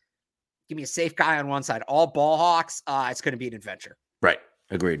unrealistic. Give me a safe guy on one side. All ball hawks, it's going to be an adventure. Right.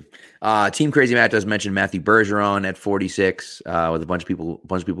 Agreed. Team Crazy Matt does mention Matthew Bergeron at 46 with a bunch of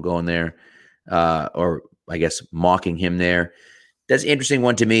people going there, or I guess mocking him there. That's an interesting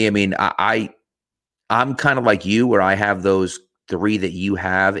one to me. I mean, I'm kind of like you where I have those three that you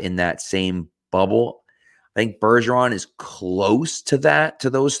have in that same bubble. I think Bergeron is close to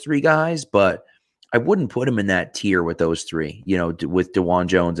those three guys, but I wouldn't put him in that tier with those three, with DeJuan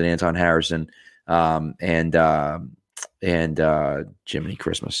Jones and Anton Harrison, and Jiminy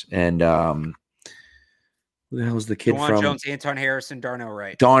Christmas. And who the hell is the kid DeJuan from? Jones, Anton Harrison, Darnell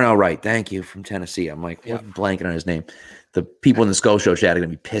Wright. Darnell Wright, thank you, from Tennessee. I'm like, what, blanking on his name. The people in the Skull Show chat are going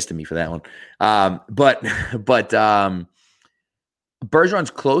to be pissed at me for that one. But Bergeron's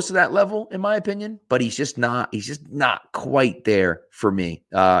close to that level, in my opinion, but he's just not quite there for me.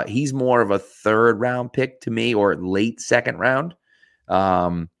 He's more of a third round pick to me, or late second round.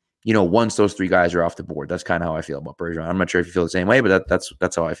 Once those three guys are off the board. That's kind of how I feel about Bergeron. I'm not sure if you feel the same way, but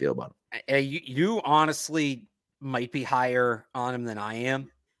that's how I feel about him. You honestly might be higher on him than I am.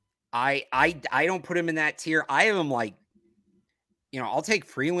 I don't put him in that tier. I have him like, I'll take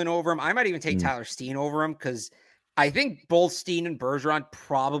Freeland over him. I might even take Tyler Steen over him, because I think both Steen and Bergeron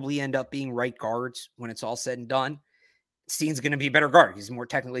probably end up being right guards when it's all said and done. Steen's going to be a better guard. He's a more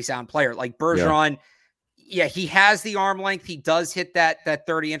technically sound player. Like Bergeron, he has the arm length. He does hit that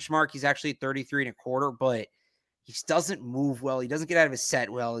 30-inch mark. He's actually at 33 and a quarter, but he just doesn't move well. He doesn't get out of his set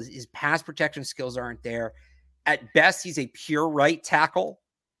well. His pass protection skills aren't there. At best, he's a pure right tackle.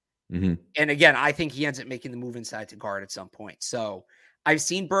 Mm-hmm. And again, I think he ends up making the move inside to guard at some point. So I've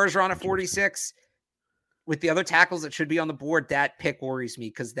seen Bergeron at 46. With the other tackles that should be on the board, that pick worries me,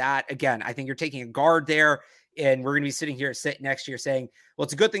 because that, again, I think you're taking a guard there, and we're going to be sitting here next year saying, well,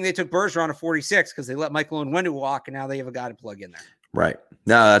 it's a good thing they took Bergeron at 46 because they let Michael Onwenu walk, and now they have a guy to plug in there. Right.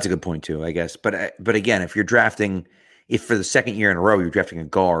 No, that's a good point too, I guess. But again, if for the second year in a row you're drafting a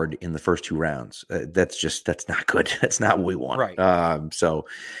guard in the first two rounds, that's not good. That's not what we want. Right. So,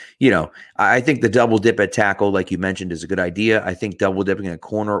 I think the double dip at tackle, like you mentioned, is a good idea. I think double dipping at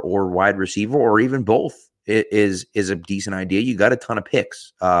corner or wide receiver, or even both, is a decent idea. You got a ton of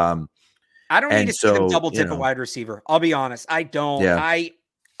picks. I don't need to see them double dip a wide receiver. I'll be honest. I don't. Yeah.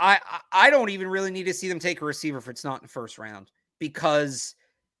 I don't even really need to see them take a receiver if it's not in the first round, because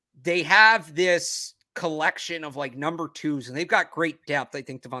they have this collection of like number twos, and they've got great depth. I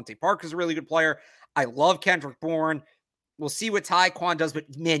think Devontae Parker's a really good player. I love Kendrick Bourne. We'll see what Tyquan does, but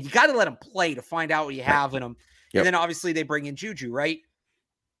man, you got to let him play to find out what you have in him. Yep. And then obviously they bring in Juju, right?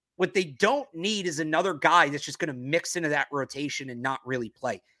 What they don't need is another guy that's just going to mix into that rotation and not really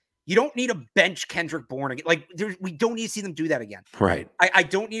play. You don't need a bench Kendrick Bourne again. Like, we don't need to see them do that again. Right. I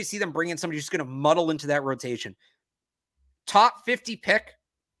don't need to see them bring in somebody who's going to muddle into that rotation. Top 50 pick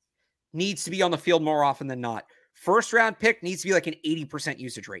needs to be on the field more often than not. First round pick needs to be like an 80%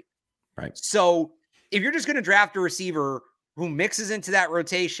 usage rate. Right. So if you're just going to draft a receiver who mixes into that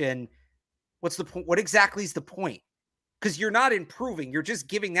rotation, what's the point? What exactly is the point? Because you're not improving. You're just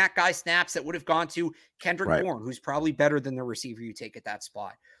giving that guy snaps that would have gone to Kendrick Bourne, who's probably better than the receiver you take at that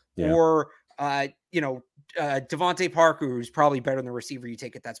spot. Yeah. Or, Devontae Parker, who's probably better than the receiver you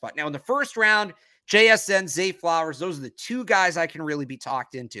take at that spot. Now, in the first round, JSN, Zay Flowers, those are the two guys I can really be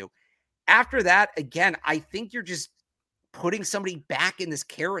talked into. After that, again, I think you're just putting somebody back in this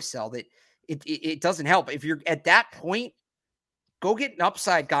carousel that it doesn't help. If you're at that point, go get an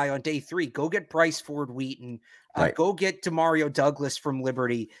upside guy on day 3. Go get Bryce Ford Wheaton. Go get Demario Douglas from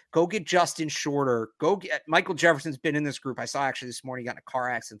Liberty. Go get Justin Shorter. Go get Michael Jefferson's been in this group. I saw actually this morning he got in a car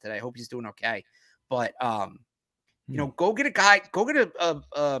accident today. I hope he's doing okay. But go get a guy. Go get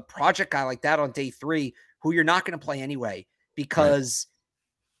a project guy like that on day 3 who you're not going to play anyway, because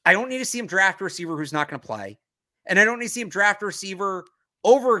I don't need to see him draft a receiver who's not going to play, and I don't need to see him draft a receiver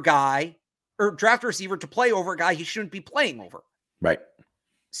over a guy, or draft a receiver to play over a guy he shouldn't be playing over. Right.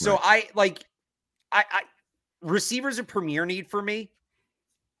 So receiver's a premier need for me,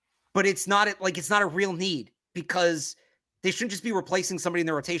 but it's not a real need, because they shouldn't just be replacing somebody in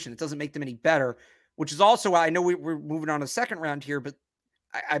their rotation. It doesn't make them any better, which is also why I know we're moving on to the second round here, but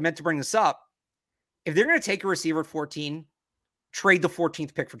I meant to bring this up. If they're going to take a receiver at 14, trade the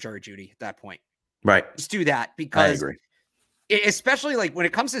 14th pick for Jerry Jeudy at that point. Right. Just do that, because I agree. Especially like when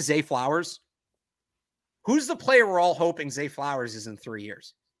it comes to Zay Flowers, who's the player we're all hoping Zay Flowers is in 3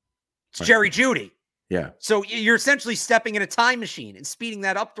 years? It's Jerry Jeudy. Yeah. So you're essentially stepping in a time machine and speeding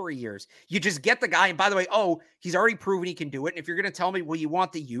that up 3 years. You just get the guy. And by the way, he's already proven he can do it. And if you're going to tell me, well, you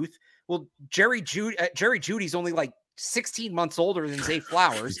want the youth, well, Jerry Judy's only like 16 months older than Zay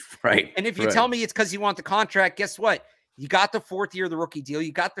Flowers. Right. And if you tell me it's because you want the contract, guess what? You got the 4th year of the rookie deal.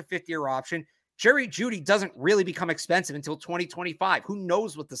 You got the 5th year option. Jerry Jeudy doesn't really become expensive until 2025. Who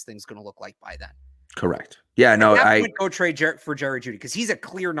knows what this thing's going to look like by then? Correct. Yeah, no, I would go trade for Jerry Jeudy, because he's a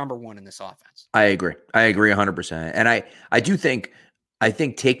clear number 1 in this offense. I agree 100%. And I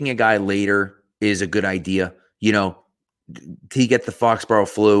think taking a guy later is a good idea. he gets the Foxborough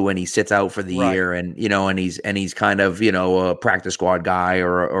flu and he sits out for the Right. year, and he's kind of a practice squad guy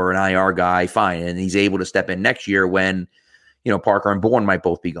or an IR guy, fine, and he's able to step in next year when Parker and Bourne might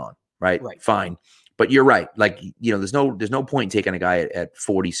both be gone, right? Fine. But you're right. Like, there's no point in taking a guy at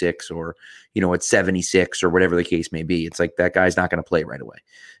 46 or, at 76 or whatever the case may be. It's like that guy's not going to play right away.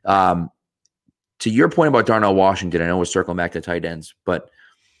 To your point about Darnell Washington, I know we're circling back to tight ends, but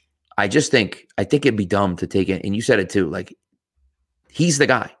I think it'd be dumb to take it. And you said it too. Like, he's the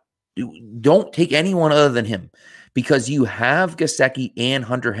guy. Don't take anyone other than him, because you have Gesicki and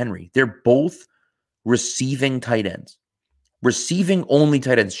Hunter Henry. They're both receiving tight ends, receiving only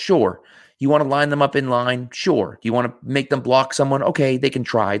tight ends. Sure. You want to line them up in line? Sure. Do you want to make them block someone? Okay, they can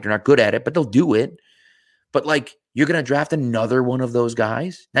try. They're not good at it, but they'll do it. But like, you're going to draft another one of those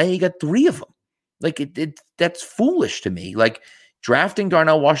guys? Now you got 3 of them. Like, that's foolish to me. Like, drafting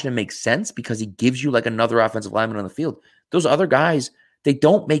Darnell Washington makes sense because he gives you like another offensive lineman on the field. Those other guys, they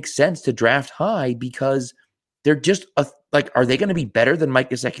don't make sense to draft high because they're just are they going to be better than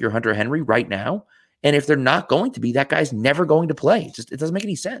Mike Gesicki or Hunter Henry right now? And if they're not going to be, that guy's never going to play. It doesn't make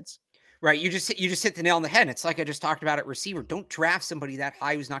any sense. Right. You just hit the nail on the head. It's like I just talked about at receiver. Don't draft somebody that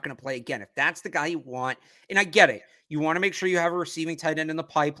high who's not going to play again. If that's the guy you want, and I get it, you want to make sure you have a receiving tight end in the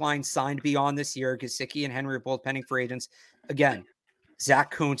pipeline signed beyond this year. Gesicki and Henry are both pending for agents. Again, Zach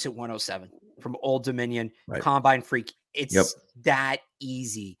Kuntz at 107 from Old Dominion, right. Combine freak. It's that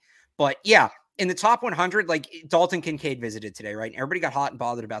easy. But yeah, in the top 100, like Dalton Kincaid visited today, right? And everybody got hot and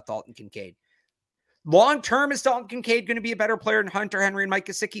bothered about Dalton Kincaid. Long term, is Dalton Kincaid going to be a better player than Hunter Henry and Mike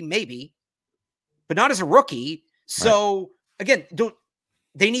Gesicki? Maybe, but not as a rookie. So again,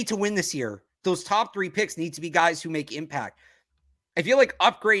 they need to win this year. Those top 3 picks need to be guys who make impact. I feel like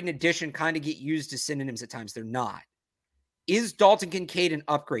upgrade and addition kind of get used as synonyms at times. They're not. Is Dalton Kincaid an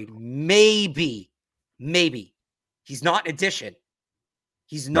upgrade? Maybe. He's not an addition.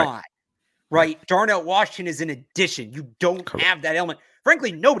 He's not. Right? Darnell Washington is an addition. You don't have that element.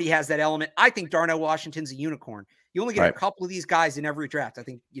 Frankly, nobody has that element. I think Darnell Washington's a unicorn. You only get a couple of these guys in every draft. I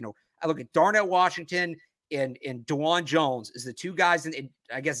think, I look at Darnell Washington and DeJuan Jones as the 2 guys, and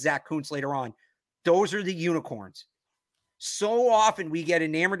I guess Zach Kuntz later on. Those are the unicorns. So often we get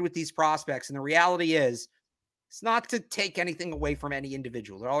enamored with these prospects, and the reality is, it's not to take anything away from any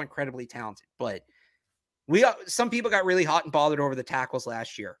individual. They're all incredibly talented, but some people got really hot and bothered over the tackles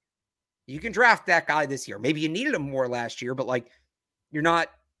last year. You can draft that guy this year. Maybe you needed him more last year, but you're not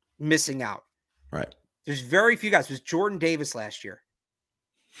missing out. Right. There's very few guys. It was Jordan Davis last year.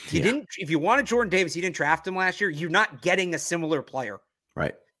 If you wanted Jordan Davis, you didn't draft him last year. You're not getting a similar player.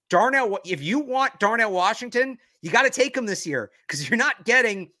 Right. If you want Darnell Washington, you got to take him this year because you're not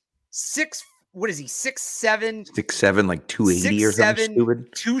getting 6'7", like 280 or something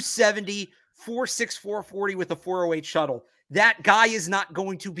stupid. 270, 4'6", 440 with a 408 shuttle. That guy is not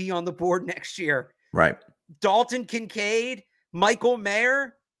going to be on the board next year. Right. Dalton Kincaid, Michael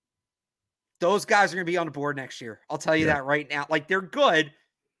Mayer, those guys are going to be on the board next year. I'll tell you that right now. Like, they're good.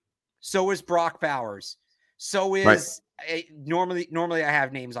 So is Brock Bowers. So is normally I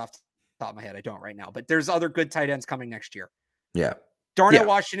have names off the top of my head. I don't right now, but there's other good tight ends coming next year. Yeah. Darnell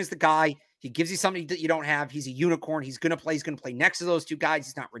Washington is the guy. He gives you something that you don't have. He's a unicorn. He's going to play. He's going to play next to those 2 guys.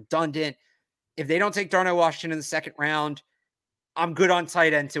 He's not redundant. If they don't take Darnell Washington in the second round, I'm good on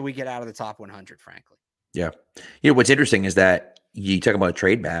tight end until we get out of the top 100, frankly. Yeah. What's interesting is that you talk about a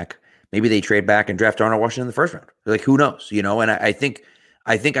trade back. Maybe they trade back and draft Darnell Washington in the first round. Like, who knows? And I think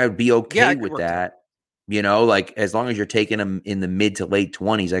I would be okay with that. Like, as long as you're taking him in the mid to late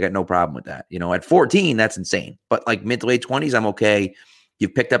 20s, I got no problem with that. At 14, that's insane. But like mid to late 20s, I'm okay.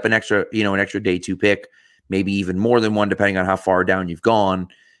 You've picked up an extra day 2 pick, maybe even more than one, depending on how far down you've gone.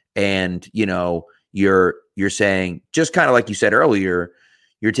 And, you're saying, just kind of like you said earlier,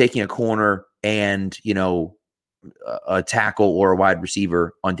 you're taking a corner and, a tackle or a wide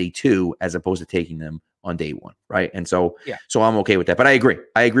receiver on day 2, as opposed to taking them on day 1. Right. And so I'm okay with that, but I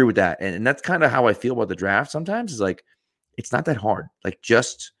agree with that. And that's kind of how I feel about the draft sometimes, is like, it's not that hard. Like,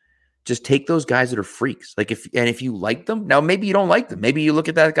 just take those guys that are freaks. Like, if you like them, now maybe you don't like them. Maybe you look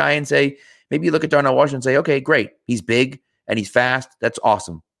at that guy and say, maybe you look at Darnell Washington and say, okay, great. He's big and he's fast. That's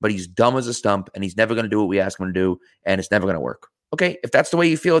awesome. But he's dumb as a stump and he's never going to do what we ask him to do. And it's never going to work. Okay. If that's the way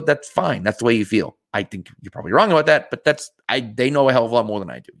you feel, that's fine. That's the way you feel. I think you're probably wrong about that, but they know a hell of a lot more than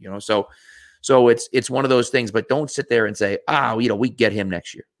I do, So it's one of those things, but don't sit there and say, we get him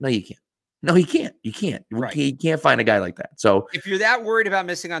next year. No, you can't. No, he can't. You can't. Right. You can't find a guy like that. So if you're that worried about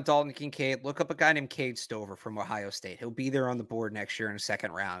missing on Dalton Kincaid, look up a guy named Cade Stover from Ohio State. He'll be there on the board next year in the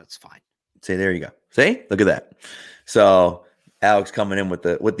second round. It's fine. Say, there you go. See, look at that. So Alex coming in with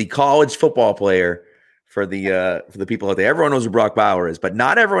the college football player for the people out there. Everyone knows who Brock Bauer is, but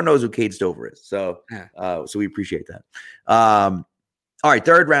not everyone knows who Cade Stover is. So so we appreciate that. All right,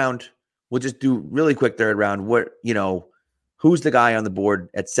 third round. We'll just do really quick third round. Who's the guy on the board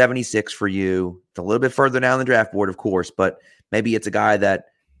at 76 for you? It's a little bit further down the draft board, of course, but maybe it's a guy that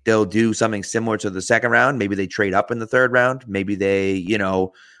they'll do something similar to the second round. Maybe they trade up in the third round. Maybe they,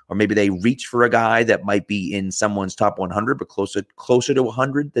 or maybe they reach for a guy that might be in someone's top 100, but closer to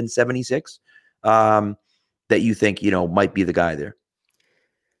 100 than 76. That you think, might be the guy there.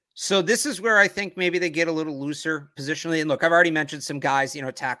 So this is where I think maybe they get a little looser positionally. And look, I've already mentioned some guys,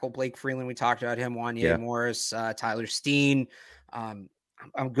 tackle Blake Freeland. We talked about him, Wanya Morris, Tyler Steen. I'm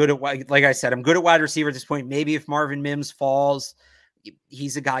good at, like I said, I'm good at wide receiver at this point. Maybe if Marvin Mims falls,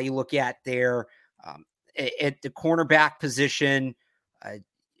 he's a guy you look at there. At the cornerback position,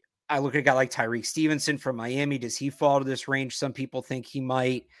 I look at a guy like Tyreek Stevenson from Miami. Does he fall to this range? Some people think he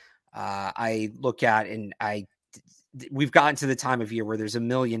might. I look at, and we've gotten to the time of year where there's a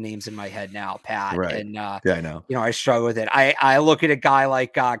million names in my head now, Pat. Right. And, I know. I struggle with it. I look at a guy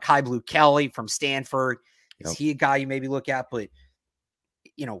like Kai Blue Kelly from Stanford. Is he a guy you maybe look at? But,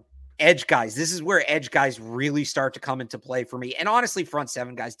 edge guys, this is where edge guys really start to come into play for me. And honestly, front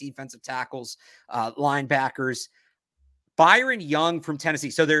seven guys, defensive tackles, linebackers. Byron Young from Tennessee.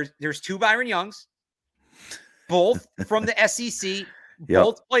 So there's two Byron Youngs, both from the SEC,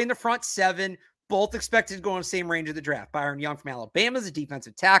 both play in the front seven, both expected to go in the same range of the draft. Byron Young from Alabama is a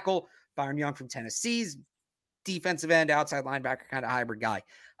defensive tackle. Byron Young from Tennessee's defensive end, outside linebacker, kind of hybrid guy.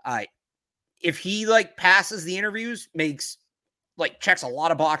 If he passes the interviews, checks a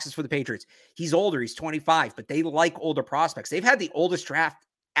lot of boxes for the Patriots. He's older. He's 25, but they like older prospects. They've had the oldest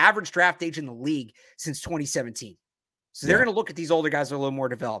average draft age in the league since 2017. So they're going to look at these older guys that are a little more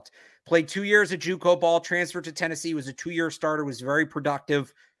developed. Played 2 years of JUCO ball, transferred to Tennessee, was a 2-year starter, was very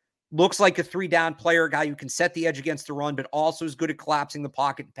productive. Looks like a 3-down player, a guy who can set the edge against the run, but also is good at collapsing the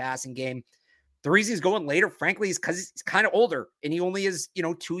pocket and passing game. The reason he's going later, frankly, is because he's kind of older, and he only has,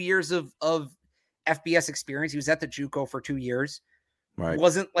 2 years of FBS experience. He was at the JUCO for 2 years. Right.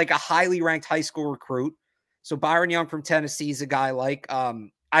 Wasn't like a highly ranked high school recruit. So Byron Young from Tennessee is a guy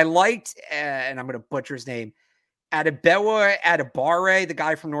I liked, and I'm going to butcher his name, Adebawore, the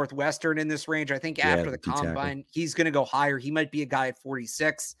guy from Northwestern in this range. I think after the combine, he's going to go higher. He might be a guy at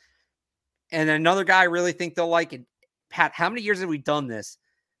 46. And another guy I really think they'll like it. Pat, how many years have we done this?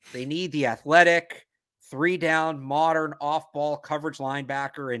 They need the athletic, 3-down, modern, off-ball coverage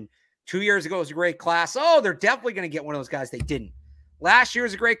linebacker. And 2 years ago, it was a great class. Oh, they're definitely going to get one of those guys. They didn't. Last year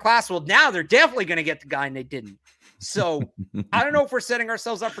was a great class. Well, now they're definitely going to get the guy, and they didn't. So I don't know if we're setting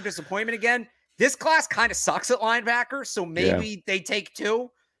ourselves up for disappointment again. This class kind of sucks at linebacker, so maybe they take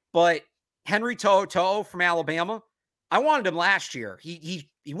 2. But Henry To'oTo'o from Alabama, I wanted him last year. He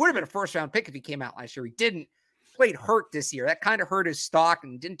would have been a first-round pick if he came out last year. He didn't. Played hurt this year. That kind of hurt his stock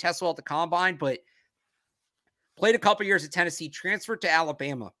and didn't test well at the combine, but played a couple years at Tennessee, transferred to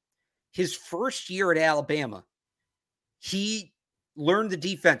Alabama. His first year at Alabama, he learned the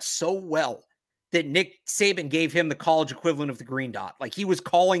defense so well that Nick Saban gave him the college equivalent of the green dot. He was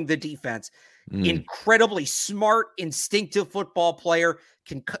calling the defense. Incredibly smart, instinctive football player,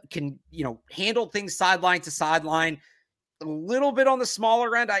 can handle things sideline to sideline. A little bit on the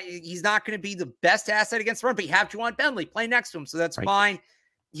smaller end. He's not going to be the best asset against the run, but you have Juwan Bentley play next to him, so that's fine.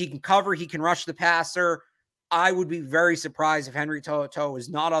 He can cover. He can rush the passer. I would be very surprised if Henry To'oTo'o is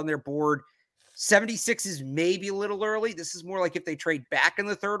not on their board. 76 is maybe a little early. This is more like if they trade back in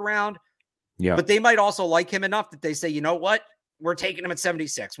the third round. Yeah, but they might also like him enough that they say, you know what? We're taking him at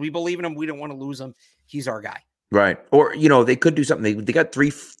 76. We believe in him. We don't want to lose him. He's our guy. Right. Or, they could do something. They got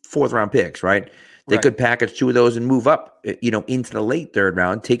 3 fourth-round picks, right? They could package 2 of those and move up, into the late third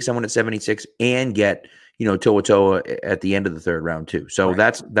round, take someone at 76 and get, To'oTo'o at the end of the third round too. So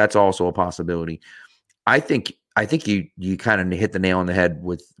that's also a possibility. I think you kind of hit the nail on the head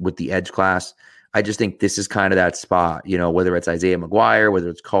with the edge class. I just think this is kind of that spot, whether it's Isaiah McGuire, whether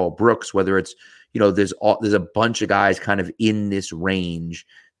it's Carl Brooks, whether it's, there's a bunch of guys kind of in this range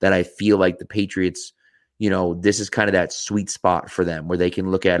that I feel like the Patriots, this is kind of that sweet spot for them where they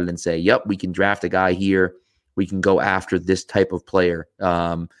can look at it and say, yep, we can draft a guy here. We can go after this type of player.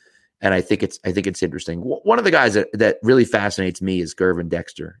 And I think it's interesting. One of the guys that really fascinates me is Gervin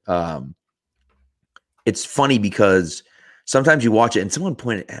Dexter. It's funny because sometimes you watch it and someone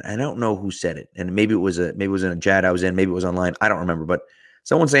pointed, and I don't know who said it, and maybe it was in a chat I was in, maybe it was online, I don't remember, but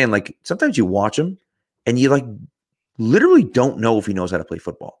someone saying sometimes you watch him and you literally don't know if he knows how to play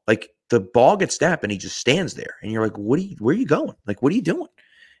football. The ball gets snapped and he just stands there and you're like, where are you going? What are you doing?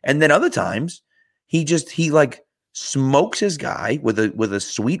 And then other times he smokes his guy with a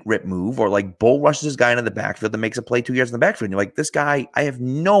sweet rip move, or like bull rushes his guy into the backfield and makes a play 2 yards in the backfield. And you're like, this guy, I have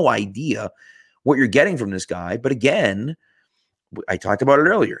no idea what you're getting from this guy. But again, I talked about it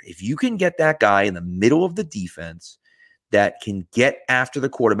earlier. If you can get that guy in the middle of the defense that can get after the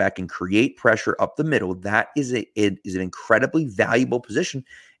quarterback and create pressure up the middle, that is an incredibly valuable position.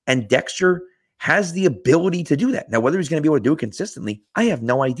 And Dexter has the ability to do that. Now, whether he's going to be able to do it consistently, I have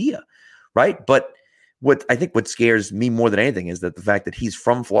no idea, right? But what scares me more than anything is that the fact that he's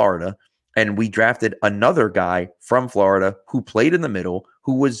from Florida, and we drafted another guy from Florida who played in the middle,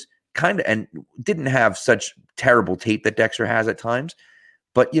 who was kind of, and didn't have such terrible tape that Dexter has at times.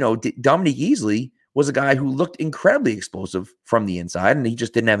 But, Dominique Easley was a guy who looked incredibly explosive from the inside, and he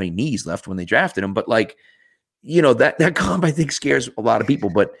just didn't have any knees left when they drafted him. But that comp, I think, scares a lot of people,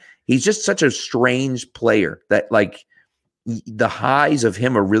 but he's just such a strange player that the highs of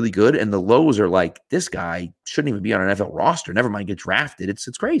him are really good, and the lows are like, this guy shouldn't even be on an NFL roster. Never mind get drafted. It's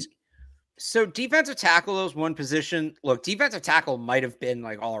crazy. So defensive tackle is one position. Look, defensive tackle might have been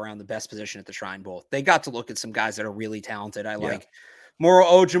all around the best position at the Shrine Bowl. They got to look at some guys that are really talented. I like Moro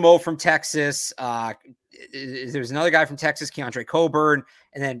Ojimo from Texas. There's another guy from Texas, Keandre Coburn,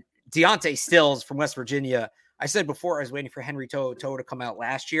 and then Deontay Stills from West Virginia. I said before I was waiting for Henry Toe to come out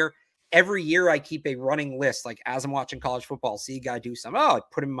last year. Every year I keep a running list. As I'm watching college football, see a guy do something. I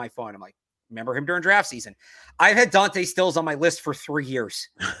put him in my phone. I'm like, remember him during draft season. I've had Dante Stills on my list for 3 years,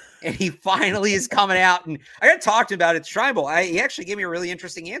 and he finally is coming out. And I got to talk to him about it at the Shrine Bowl. He actually gave me a really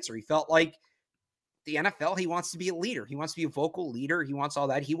interesting answer. He felt like the NFL, he wants to be a leader. He wants to be a vocal leader. He wants all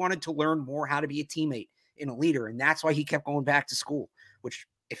that. He wanted to learn more how to be a teammate and a leader. And that's why he kept going back to school, which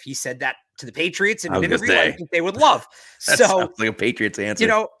if he said that to the Patriots in an interview, I think they would love. That sounds like a Patriots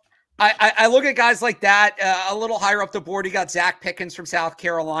answer. I look at guys like that a little higher up the board. You got Zach Pickens from South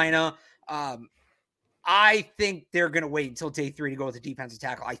Carolina. I think they're going to wait until day 3 to go with a defensive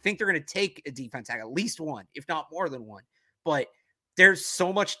tackle. I think they're going to take a defensive tackle, at least one, if not more than one. But there's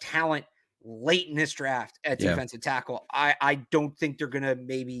so much talent late in this draft at defensive tackle. I don't think they're going to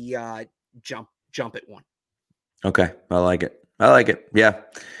maybe jump at one. Okay. I like it. Yeah.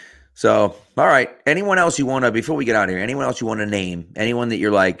 So, all right. Anyone else you want to, before we get out of here, anyone else you want to name? Anyone that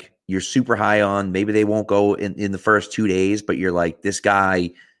you're super high on? Maybe they won't go in the first 2 days, but you're like, this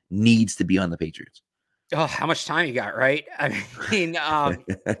guy needs to be on the Patriots. Oh, how much time you got, right? I mean,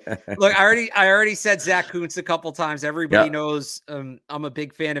 look, I already said Zach Kuntz a couple times. Everybody knows I'm a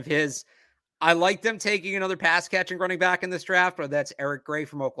big fan of his. I like them taking another pass catching running back in this draft, but that's Eric Gray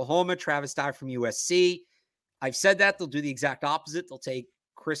from Oklahoma, Travis Dye from USC. I've said that they'll do the exact opposite. They'll take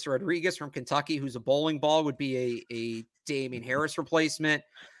Chris Rodriguez from Kentucky, who's a bowling ball, would be a Damian Harris replacement.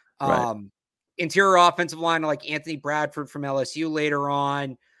 Right. Interior offensive line, like Anthony Bradford from LSU later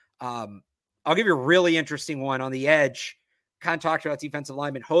on. I'll give you a really interesting one on the edge. Kind of talked about defensive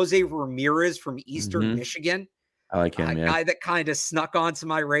lineman Jose Ramirez from Eastern Michigan. I like him. A guy that kind of snuck onto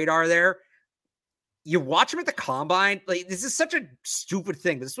my radar there. You watch him at the combine. This is such a stupid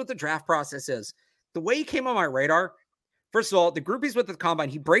thing. This is what the draft process is. The way he came on my radar, first of all, the group he's with at the combine,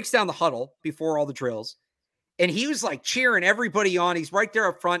 he breaks down the huddle before all the drills. And he was cheering everybody on. He's right there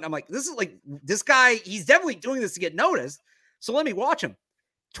up front. I'm like, this guy, he's definitely doing this to get noticed. So let me watch him.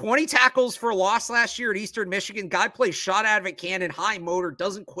 20 tackles for a loss last year at Eastern Michigan. Guy plays shot out of a cannon, high motor,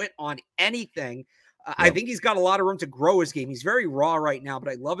 doesn't quit on anything. I think he's got a lot of room to grow his game. He's very raw right now,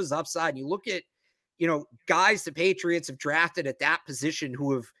 but I love his upside. And you look at, guys the Patriots have drafted at that position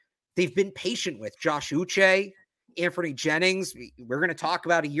they've been patient with. Josh Uche, Anthony Jennings. We're going to talk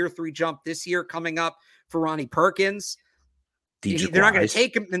about a year 3 jump this year coming up for Ronnie Perkins. They're not going to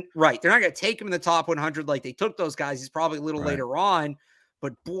take him. Right. They're not going to take him in the top 100 like they took those guys. He's probably a little later on.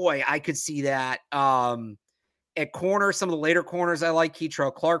 But boy, I could see that. At corner, some of the later corners I like.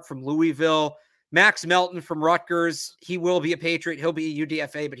 Keitrell Clark from Louisville. Max Melton from Rutgers. He will be a Patriot. He'll be a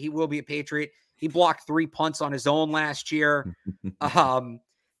UDFA, but he will be a Patriot. He blocked 3 punts on his own last year.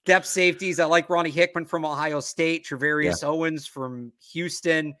 Depth safeties, I like Ronnie Hickman from Ohio State. Trevarius Owens from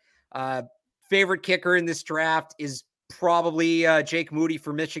Houston. Favorite kicker in this draft is probably Jake Moody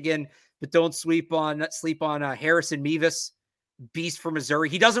from Michigan, but don't sleep on Harrison Mevis. Beast from Missouri.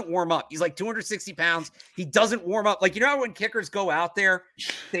 He doesn't warm up. He's 260 pounds. He doesn't warm up. How when kickers go out there,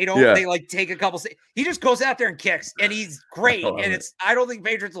 they don't, they take a couple. He just goes out there and kicks, and he's great. I don't think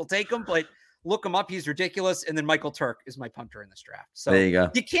Patriots will take him, but look him up. He's ridiculous. And then Michael Turk is my punter in this draft. So there you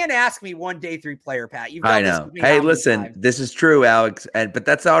go. You can't ask me one day 3 player, Pat. I know. Hey, listen, this is true, Alex, but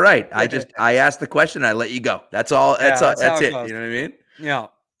that's all right. I asked the question. I let you go. That's all. That's it. You know what I mean? Yeah.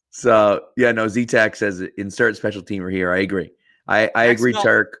 So Z-Tac says insert special teamer here. I agree. I agree,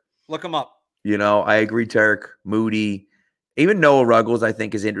 Melton. Turk. Look him up. I agree. Turk, Moody, even Noah Ruggles, I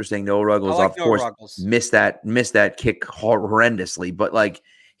think is interesting. Noah Ruggles, like of Noah course, Ruggles. missed that kick horrendously, but like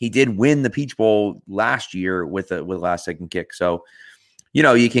he did win the Peach Bowl last year with a last second kick. So,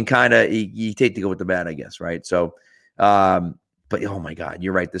 you can kind of you take to go with the bad, I guess, right? So, but oh my God,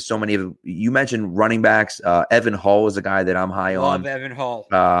 you're right. There's so many of you mentioned running backs. Evan Hull is a guy that I'm high Love on. Evan Hull.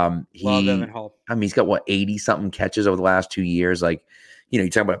 Love Evan Hull. I mean, he's got 80 something catches over the last 2 years. Like, you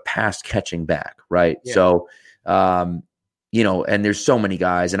talk about a pass catching back, right? Yeah. So, and there's so many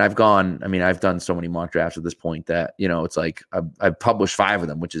guys, and I've done so many mock drafts at this point that, it's like I've published 5 of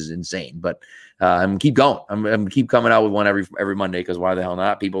them, which is insane, but I'm keep going. I'm keep coming out with one every Monday, because why the hell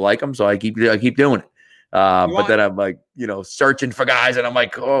not? People like them. So I keep doing it. But then I'm like, searching for guys, and I'm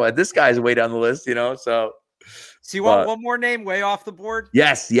like, oh, this guy's way down the list, so. So you want one more name way off the board?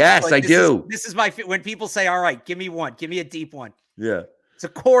 Yes, I do. This is when people say, all right, give me one. Give me a deep one. Yeah. It's a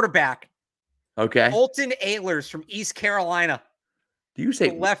quarterback. Okay. Holton Ahlers from East Carolina. Do you say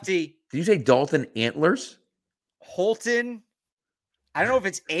the lefty? Did you say Dalton Antlers? Holton. I don't know if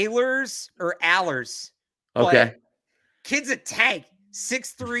it's Ahlers or Allers. Okay. Kid's a tank.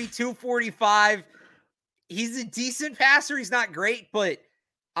 6'3", 245. He's a decent passer. He's not great, but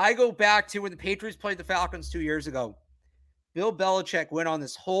I go back to when the Patriots played the Falcons 2 years ago. Bill Belichick went on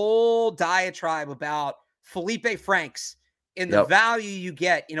this whole diatribe about Felipe Franks and the value you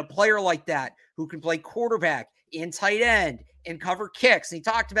get in a player like that who can play quarterback and tight end and cover kicks. And he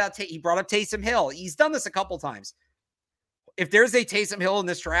talked about, he brought up Taysom Hill. He's done this a couple times. If there's a Taysom Hill in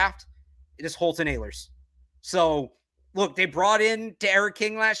this draft, it is Holton Ahlers. So, look, they brought in to Eric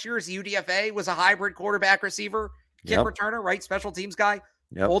King last year as UDFA, was a hybrid quarterback receiver, kick returner, right? Special teams guy.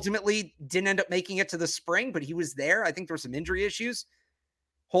 Yep. Ultimately didn't end up making it to the spring, but he was there. I think there were some injury issues.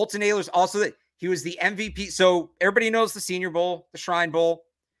 Holton Ahlers also, he was the MVP. So everybody knows the Senior Bowl, the Shrine Bowl.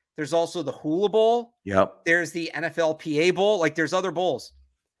 There's also the Hula Bowl. Yep. There's the NFLPA Bowl. Like, there's other bowls.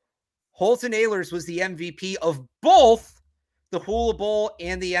 Holton Ahlers was the MVP of both the Hula Bowl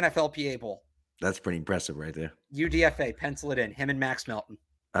and the NFLPA Bowl. That's pretty impressive right there. UDFA, pencil it in. Him and Max Melton.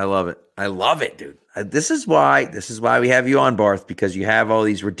 I love it, dude. This is why we have you on, Barth, because you have all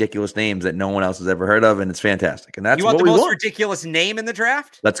these ridiculous names that no one else has ever heard of, and it's fantastic. And that's you want the most ridiculous name in the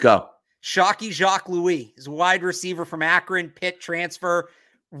draft? Let's go. Shockey Jacques Louis is a wide receiver from Akron, Pitt transfer.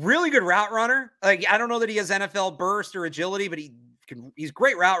 Really good route runner. Like, I don't know that he has NFL burst or agility, but he's a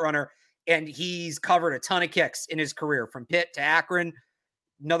great route runner, and he's covered a ton of kicks in his career from Pitt to Akron.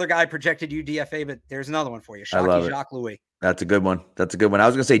 Another guy projected UDFA, but there's another one for you. Shockey Jacques Louis. That's a good one. I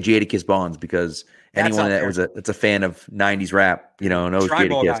was going to say Jadakiss Bonds, because anyone that's a fan of 90s rap, knows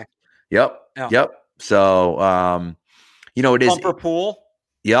Jadakiss. Yep. So, it is. Bumper Pool.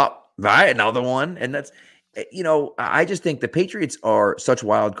 Yep. Right. Another one. And that's, I just think the Patriots are such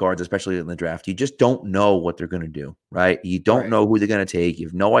wild cards, especially in the draft. You just don't know what they're going to do, right? You don't know who they're going to take. You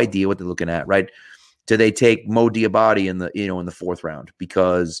have no idea what they're looking at, right? Do they take Mo Diabate in the 4th round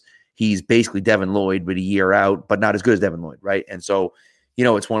because he's basically Devin Lloyd, but a year out, but not as good as Devin Lloyd, right? And so,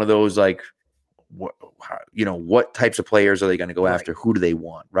 it's one of those, like, what types of players are they going to go after? Who do they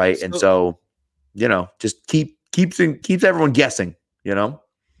want, right? And so, just keeps everyone guessing,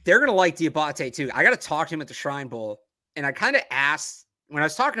 They're going to like Diabate too. I got to talk to him at the Shrine Bowl, and I kind of asked, when I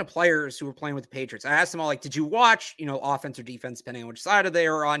was talking to players who were playing with the Patriots, I asked them all, like, did you watch, offense or defense, depending on which side of they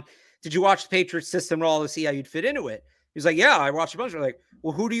were on? Did you watch the Patriots system at all to see how you'd fit into it? He's like, yeah, I watched a bunch. They're like,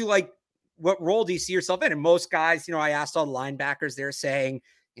 well, who do you like? What role do you see yourself in? And most guys, I asked all the linebackers, they're saying,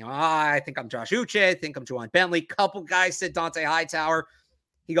 I think I'm Josh Uche. I think I'm Juwan Bentley. Couple guys said Dante Hightower.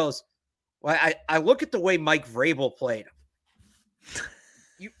 He goes, well, I look at the way Mike Vrabel played.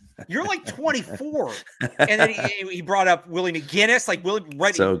 You're like 24. And then he brought up Willie McGinnis, like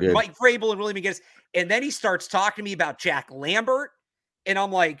so good. Mike Vrabel and Willie McGinnis. And then he starts talking to me about Jack Lambert. And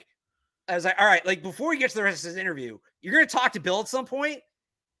I'm like, I was like, all right, like, before he gets to the rest of his interview, you're going to talk to Bill at some point.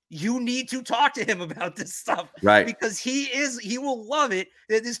 You need to talk to him about this stuff. Right. Because he will love it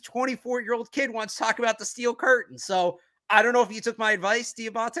that this 24-year-old kid wants to talk about the steel curtain. So I don't know if you took my advice,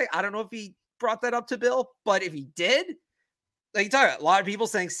 Diabate. I don't know if he brought that up to Bill, but if he did, like you talk about, a lot of people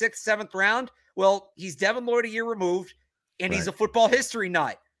saying 6th, 7th round. Well, he's Devin Lloyd a year removed, and he's a football history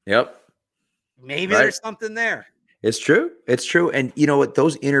nut. Yep. Maybe there's something there. It's true. And you know what?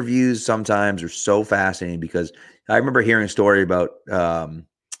 Those interviews sometimes are so fascinating, because I remember hearing a story about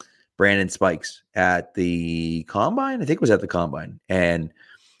Brandon Spikes at the Combine. I think it was at the Combine. And,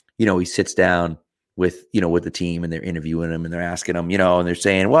 he sits down with the team, and they're interviewing him, and they're asking him, and they're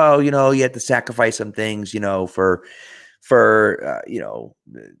saying, well, you have to sacrifice some things, for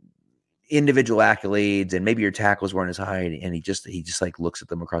individual accolades, and maybe your tackles weren't as high, and he just like looks at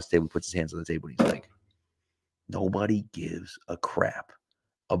them across the table, puts his hands on the table, and he's like, nobody gives a crap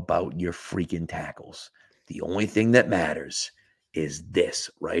about your freaking tackles. The only thing that matters is this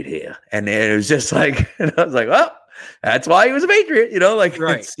right here. And it was just like, and I was like, well, that's why he was a Patriot, like,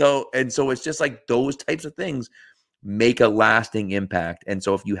 right. So it's just like those types of things make a lasting impact. And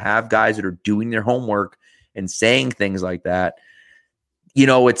so if you have guys that are doing their homework and saying things like that,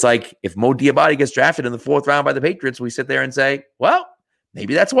 it's like if Mo Diabate gets drafted in the 4th round by the Patriots, we sit there and say, well,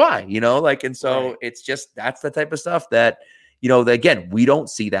 maybe that's why, and so Right. it's just, that's the type of stuff that, again, we don't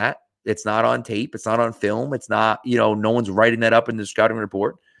see that. It's not on tape. It's not on film. It's not, no one's writing that up in the scouting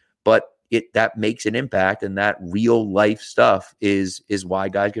report, but that makes an impact. And that real life stuff is why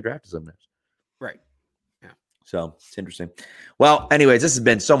guys get drafted sometimes. Right. Yeah. So it's interesting. Well, anyways, this has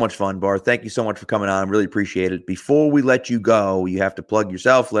been so much fun, Barth. Thank you so much for coming on. Really appreciate it. Before we let you go, you have to plug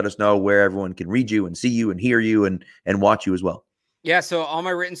yourself. Let us know where everyone can read you and see you and hear you and watch you as well. Yeah, so all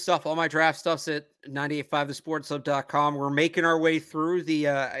my written stuff, all my draft stuff's at 985thesportshub.com. We're making our way through the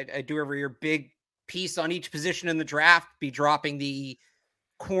I do every year big piece on each position in the draft. Be dropping the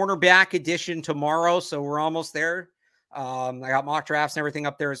cornerback edition tomorrow, so we're almost there. I got mock drafts and everything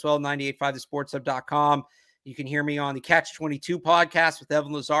up there as well, 985thesportshub.com. You can hear me on the Catch 22 podcast with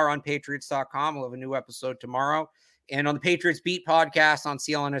Evan Lazar on patriots.com. We'll have a new episode tomorrow. And on the Patriots Beat podcast on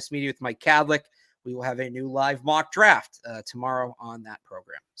CLNS Media with Mike Kadlick, we will have a new live mock draft tomorrow on that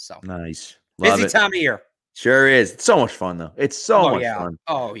program. So nice. Love busy it. time of year. Sure is. It's so much fun, though. It's so much fun.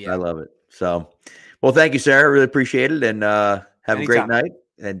 Oh, yeah. I love it. So, well, thank you, Sarah. Really appreciate it. And have Anytime. a great night.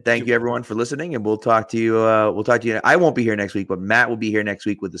 And thank you, everyone, for listening. And we'll talk to you. I won't be here next week, but Matt will be here next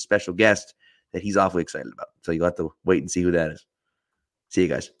week with a special guest that he's awfully excited about. So you'll have to wait and see who that is. See you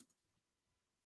guys.